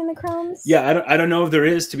difference between the crowns? yeah, I don't know if there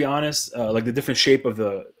is, to be honest. Like the different shape of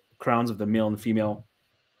the crowns of the male and female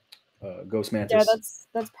ghost Yeah, mantis.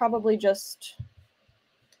 that's probably just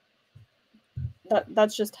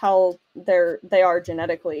that's just how they are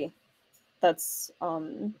genetically. That's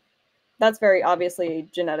very obviously a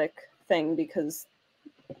genetic thing because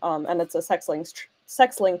and it's a sex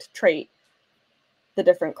linked trait, the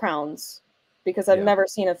different crowns, because I've Yeah. never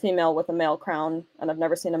seen a female with a male crown and I've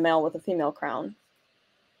never seen a male with a female crown.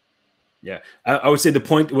 Yeah, I would say the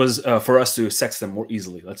point was for us to sex them more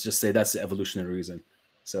easily. Let's just say that's the evolutionary reason.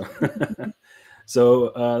 So,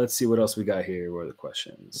 so let's see what else we got here. What are the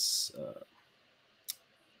questions?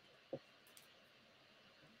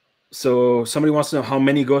 So somebody wants to know how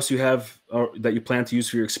many ghosts you have or that you plan to use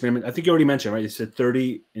for your experiment. I think you already mentioned, right? You said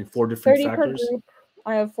 30 in 4 different 30 factors. per group.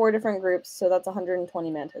 I have 4 different groups, so that's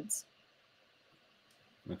 120 mantids.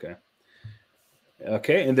 Okay.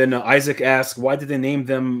 Okay, and then Isaac asks, why did they name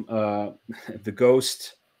them the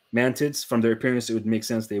Ghost Mantids? From their appearance, it would make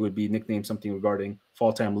sense they would be nicknamed something regarding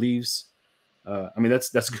fall time leaves. I mean,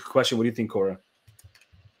 that's a good question. What do you think, Cora?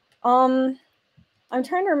 I'm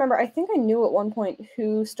trying to remember. I think I knew at one point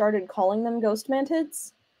who started calling them ghost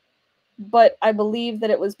mantids, but I believe that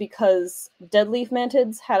it was because deadleaf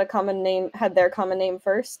mantids had their common name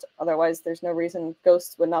first. Otherwise, there's no reason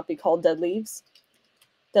ghosts would not be called deadleaf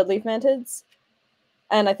mantids.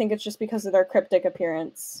 And I think it's just because of their cryptic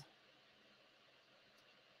appearance.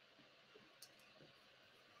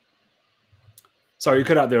 Sorry, you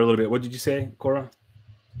cut out there a little bit. What did you say, Cora?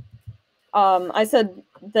 I said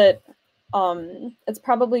that it's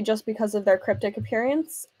probably just because of their cryptic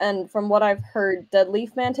appearance, and from what I've heard,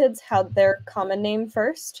 deadleaf mantids had their common name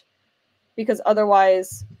first, because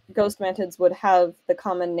otherwise ghost mantids would have the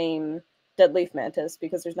common name deadleaf mantis,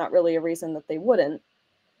 because there's not really a reason that they wouldn't.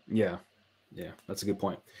 Yeah, that's a good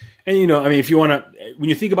point. And I mean, if you want to, when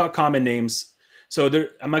you think about common names, so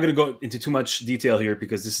I'm not going to go into too much detail here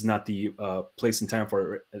because this is not the place and time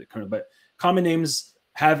for it. But common names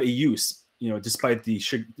have a use, despite the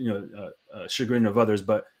chagrin of others.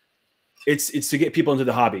 But it's to get people into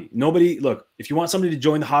the hobby. Look, if you want somebody to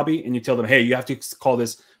join the hobby and you tell them, hey, you have to call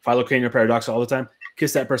this phylocranial paradox all the time,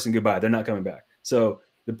 kiss that person goodbye. They're not coming back. So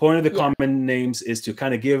the point of the common names is to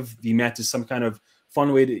kind of give the mantis some kind of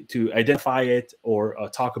fun way to identify it or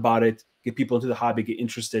talk about it, get people into the hobby, get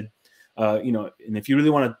interested. And if you really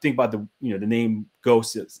want to think about the name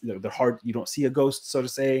ghost, they're hard. You don't see a ghost, so to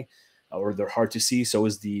say, or they're hard to see. So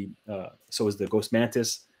is the ghost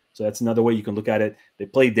mantis. So that's another way you can look at it. They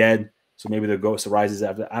play dead, so maybe the ghost arises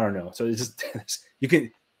after. I don't know. So it's just you can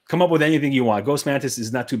come up with anything you want. Ghost mantis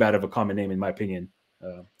is not too bad of a common name, in my opinion.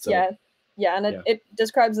 And it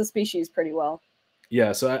describes the species pretty well.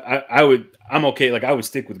 Yeah, so I'm okay. Like I would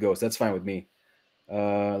stick with ghost. That's fine with me.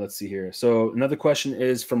 Let's see here. So another question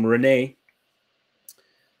is from Renee.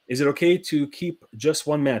 Is it okay to keep just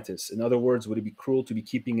one mantis? In other words, would it be cruel to be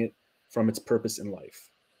keeping it from its purpose in life?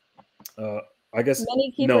 I guess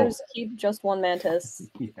many keepers keep just one mantis.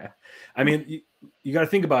 Yeah, I mean, you got to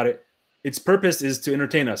think about it. Its purpose is to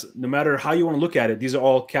entertain us. No matter how you want to look at it, these are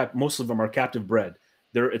all most of them are captive bred.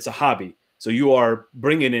 It's a hobby. So you are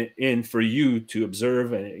bringing it in for you to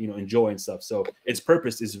observe and enjoy and stuff. So its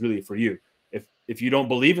purpose is really for you. If you don't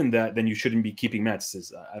believe in that, then you shouldn't be keeping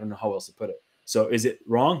mantises. I don't know how else to put it. So is it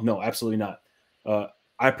wrong? No, absolutely not.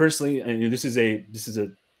 I personally, and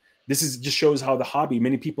this just shows how the hobby.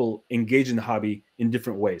 Many people engage in the hobby in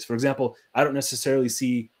different ways. For example, I don't necessarily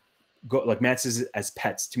see like mantises as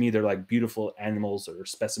pets. To me, they're like beautiful animals or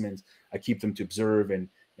specimens. I keep them to observe and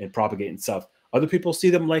propagate and stuff. Other people see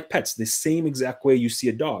them like pets, the same exact way you see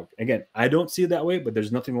a dog. Again, I don't see it that way, but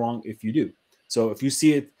there's nothing wrong if you do. So if you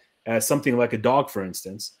see it as something like a dog, for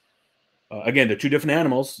instance, again, they're two different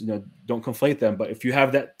animals. Don't conflate them. But if you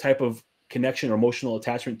have that type of connection or emotional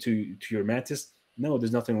attachment to your mantis, no,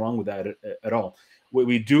 there's nothing wrong with that at all. What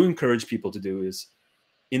we do encourage people to do is,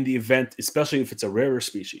 in the event, especially if it's a rarer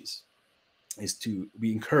species,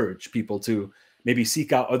 we encourage people to maybe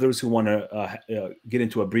seek out others who want to get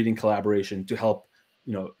into a breeding collaboration to help,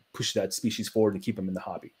 push that species forward and keep them in the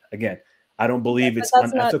hobby. Again, I don't believe it's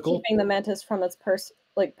that's unethical. not keeping the mantis from its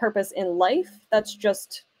purpose in life. That's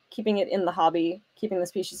just keeping it in the hobby, keeping the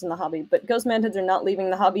species in the hobby. But ghost mantids are not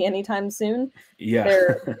leaving the hobby anytime soon. Yeah.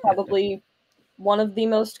 They're probably one of the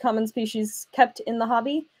most common species kept in the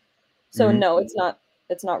hobby. So no, it's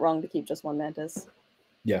not wrong to keep just one mantis.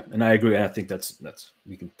 Yeah, and I agree. I think that's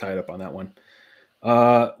we can tie it up on that one.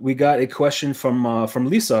 We got a question from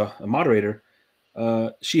Lisa, a moderator.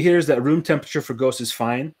 She hears that room temperature for ghosts is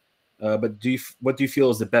fine, but what do you feel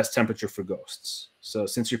is the best temperature for ghosts? So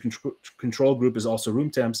since your control group is also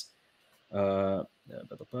room temps, yeah.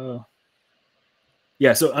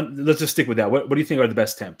 So let's just stick with that. What do you think are the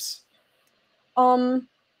best temps?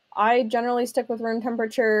 I generally stick with room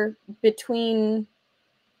temperature between.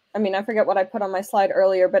 I mean, I forget what I put on my slide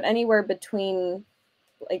earlier, but anywhere between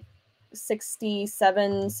like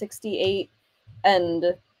 67, 68,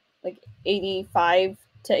 and like 85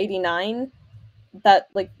 to 89.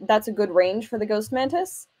 That's a good range for the ghost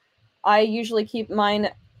mantis. I usually keep mine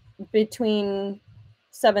between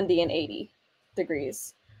 70 and 80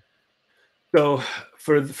 degrees. So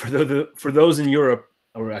for those in Europe,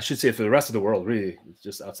 or I should say for the rest of the world, really,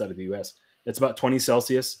 just outside of the US, it's about 20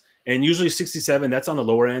 Celsius, and usually 67. That's on the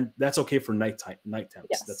lower end. That's okay for night temps.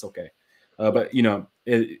 Yes. That's okay. But you know,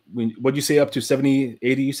 what do you say up to 70,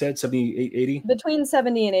 80? You said 78, 80? Between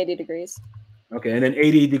 70 and 80 degrees. Okay, and then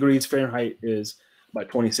 80 degrees Fahrenheit is about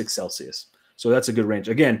 26 Celsius. So that's a good range.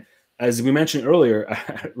 Again, as we mentioned earlier,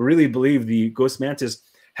 I really believe the Ghost Mantis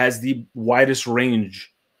has the widest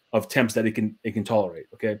range of temps that it can tolerate.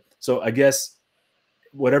 Okay, so I guess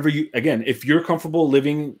whatever you, again, if you're comfortable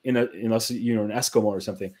living in unless you know an Eskimo or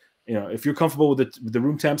something, you know, if you're comfortable with the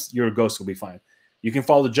room temps, your ghost will be fine. You can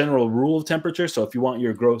follow the general rule of temperature. So if you want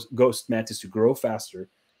your ghost mantis to grow faster,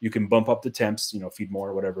 you can bump up the temps, you know, feed more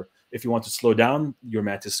or whatever. If you want to slow down your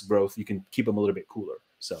mantis growth, you can keep them a little bit cooler.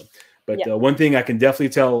 So, but one thing I can definitely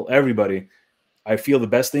tell everybody, I feel the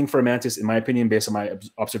best thing for a mantis, in my opinion, based on my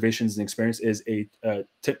observations and experience, is a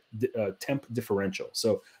temp differential.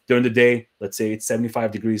 So during the day, let's say it's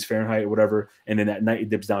 75 degrees Fahrenheit or whatever, and then at night it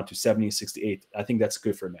dips down to 70, 68. I think that's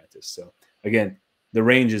good for a mantis. So again, the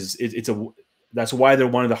range is that's why they're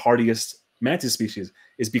one of the hardiest mantis species,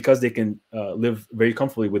 is because they can live very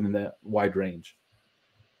comfortably within that wide range.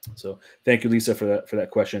 So thank you, Lisa, for that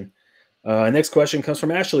question. Next question comes from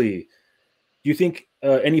Ashley. Do you think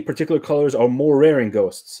any particular colors are more rare in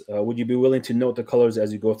ghosts? Would you be willing to note the colors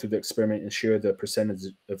as you go through the experiment and share the percentage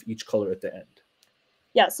of each color at the end?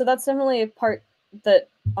 Yeah, so that's definitely a part that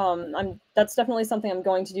that's definitely something I'm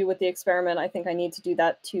going to do with the experiment. I think I need to do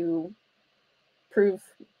that to prove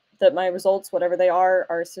that my results, whatever they are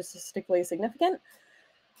statistically significant.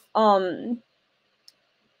 But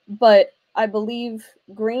I believe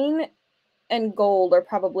green and gold are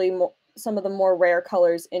probably some of the more rare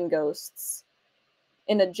colors in ghosts.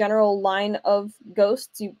 In a general line of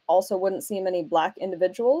ghosts, you also wouldn't see many black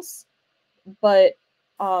individuals, but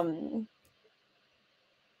from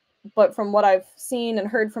what I've seen and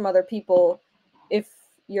heard from other people, if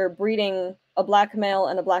you're breeding a black male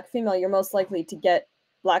and a black female, you're most likely to get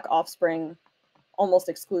black offspring almost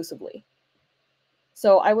exclusively.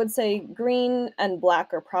 So I would say green and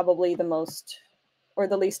black are probably the most, or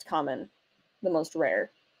the least common, the most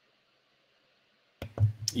rare.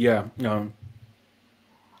 Yeah,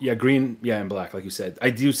 yeah, green, yeah, and black, like you said. I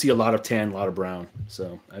do see a lot of tan, a lot of brown,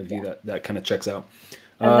 so I view that kind of checks out.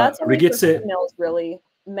 And that's only for females, really.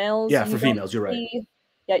 Males, yeah, for females, you're right.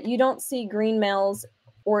 Yeah, you don't see green males,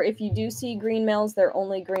 or if you do see green males, they're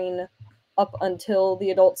only green up until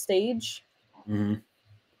the adult stage. Mm-hmm.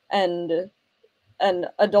 And an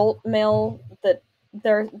adult male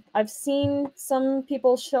I've seen some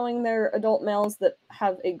people showing their adult males that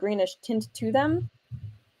have a greenish tint to them,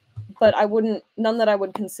 but none that I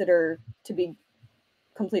would consider to be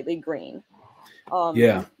completely green.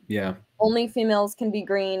 Yeah. Only females can be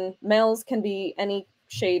green. Males can be any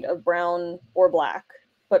shade of brown or black,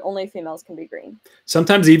 but only females can be green.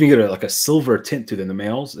 Sometimes they even get like a silver tint to them. The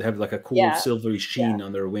males, they have like a cool silvery sheen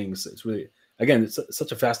on their wings. It's really, again, it's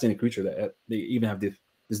such a fascinating creature that they even have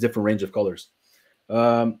this different range of colors.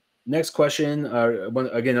 Next question,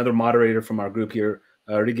 again, another moderator from our group here,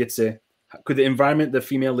 Rigitse. Could the environment the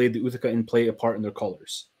female laid the Utica in play a part in their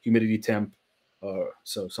colors? Humidity, temp,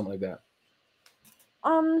 so something like that.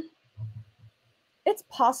 It's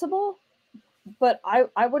possible, but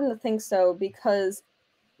I wouldn't think so, because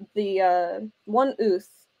the one ooth,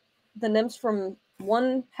 the nymphs from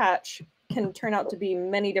one hatch can turn out to be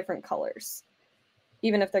many different colors,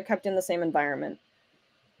 even if they're kept in the same environment.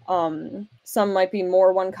 Some might be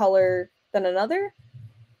more one color than another.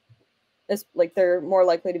 It's like they're more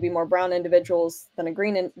likely to be more brown individuals than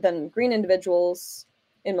green individuals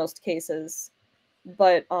in most cases.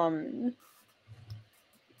 But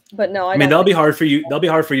But no, I I mean, don't that'll be think hard for you. That'll be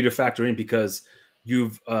hard for you to factor in because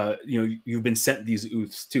you've you've been sent these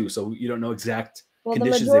ooths too, so you don't know exact well,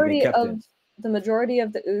 conditions they've been kept in. the majority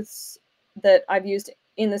of the ooths that I've used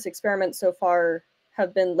in this experiment so far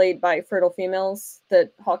have been laid by fertile females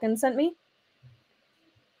that Hawkins sent me.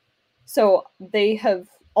 So they have,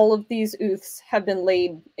 all of these ooths have been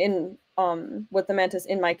laid in with the mantis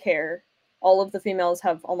in my care. All of the females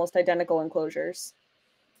have almost identical enclosures.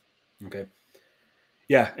 Okay.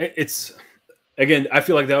 Yeah, it's again. I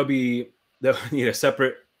feel like that would need a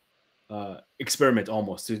separate experiment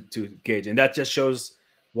almost to gauge, and that just shows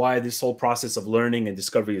why this whole process of learning and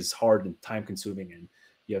discovery is hard and time consuming, and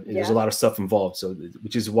there's a lot of stuff involved. So,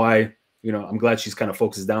 which is why I'm glad she's kind of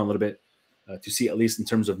focuses down a little bit to see at least in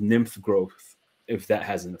terms of nymph growth if that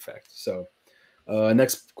has an effect. So,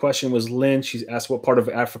 next question was Lynn. She asked what part of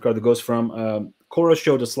Africa the ghost from. Cora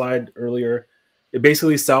showed a slide earlier. It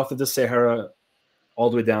basically south of the Sahara, all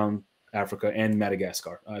the way down Africa and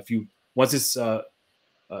Madagascar. If you once this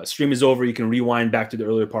stream is over, you can rewind back to the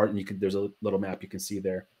earlier part, and there's a little map you can see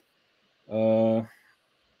there. Okay,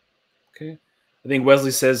 I think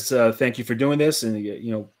Wesley says thank you for doing this, and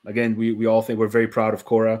again, we all think we're very proud of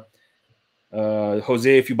Cora.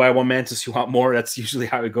 Jose, if you buy one mantis, you want more. That's usually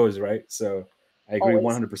how it goes, right? So I agree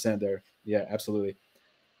 100% there. Yeah, absolutely.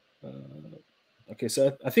 Okay,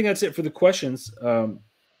 so I think that's it for the questions. And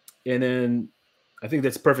then I think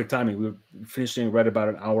that's perfect timing. We're finishing right about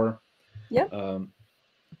an hour. Yeah.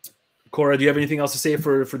 Cora, do you have anything else to say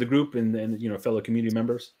for the group and fellow community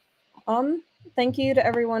members? Thank you to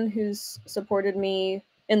everyone who's supported me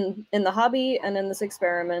in the hobby and in this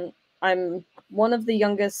experiment. I'm one of the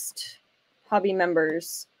youngest hobby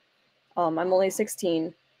members. I'm only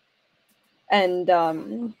 16, and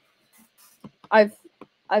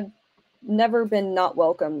I've never been not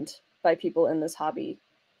welcomed by people in this hobby.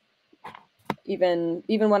 Even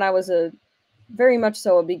when I was very much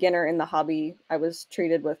so a beginner in the hobby, I was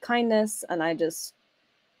treated with kindness, and I just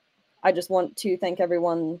want to thank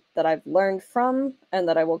everyone that I've learned from and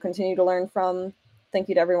that I will continue to learn from. Thank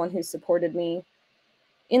you to everyone who's supported me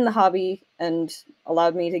in the hobby and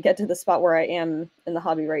allowed me to get to the spot where I am in the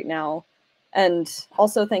hobby right now. And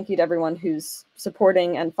also thank you to everyone who's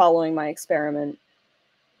supporting and following my experiment.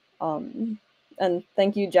 And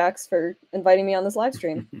thank you, Jax, for inviting me on this live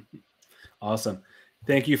stream. Awesome.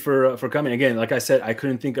 Thank you for coming again. Like I said, I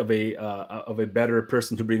couldn't think of a better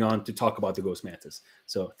person to bring on to talk about the Ghost Mantis.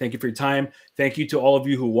 So thank you for your time. Thank you to all of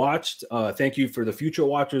you who watched. Thank you for the future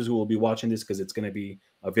watchers who will be watching this because it's going to be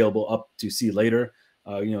available up to see later.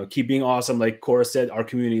 Keep being awesome. Like Cora said, our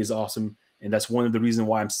community is awesome, and that's one of the reasons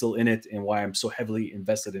why I'm still in it and why I'm so heavily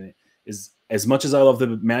invested in it. Is as much as I love the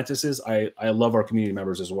mantises, I love our community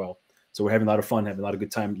members as well. So we're having a lot of fun, having a lot of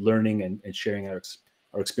good time learning and sharing our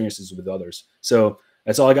experiences with others. So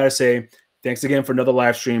that's all I got to say. Thanks again for another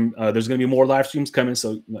live stream. There's going to be more live streams coming.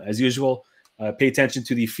 So as usual, pay attention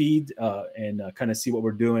to the feed and kind of see what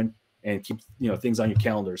we're doing and keep things on your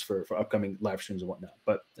calendars for upcoming live streams and whatnot.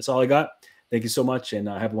 But that's all I got. Thank you so much, and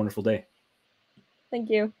have a wonderful day. Thank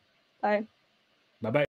you. Bye. Bye-bye.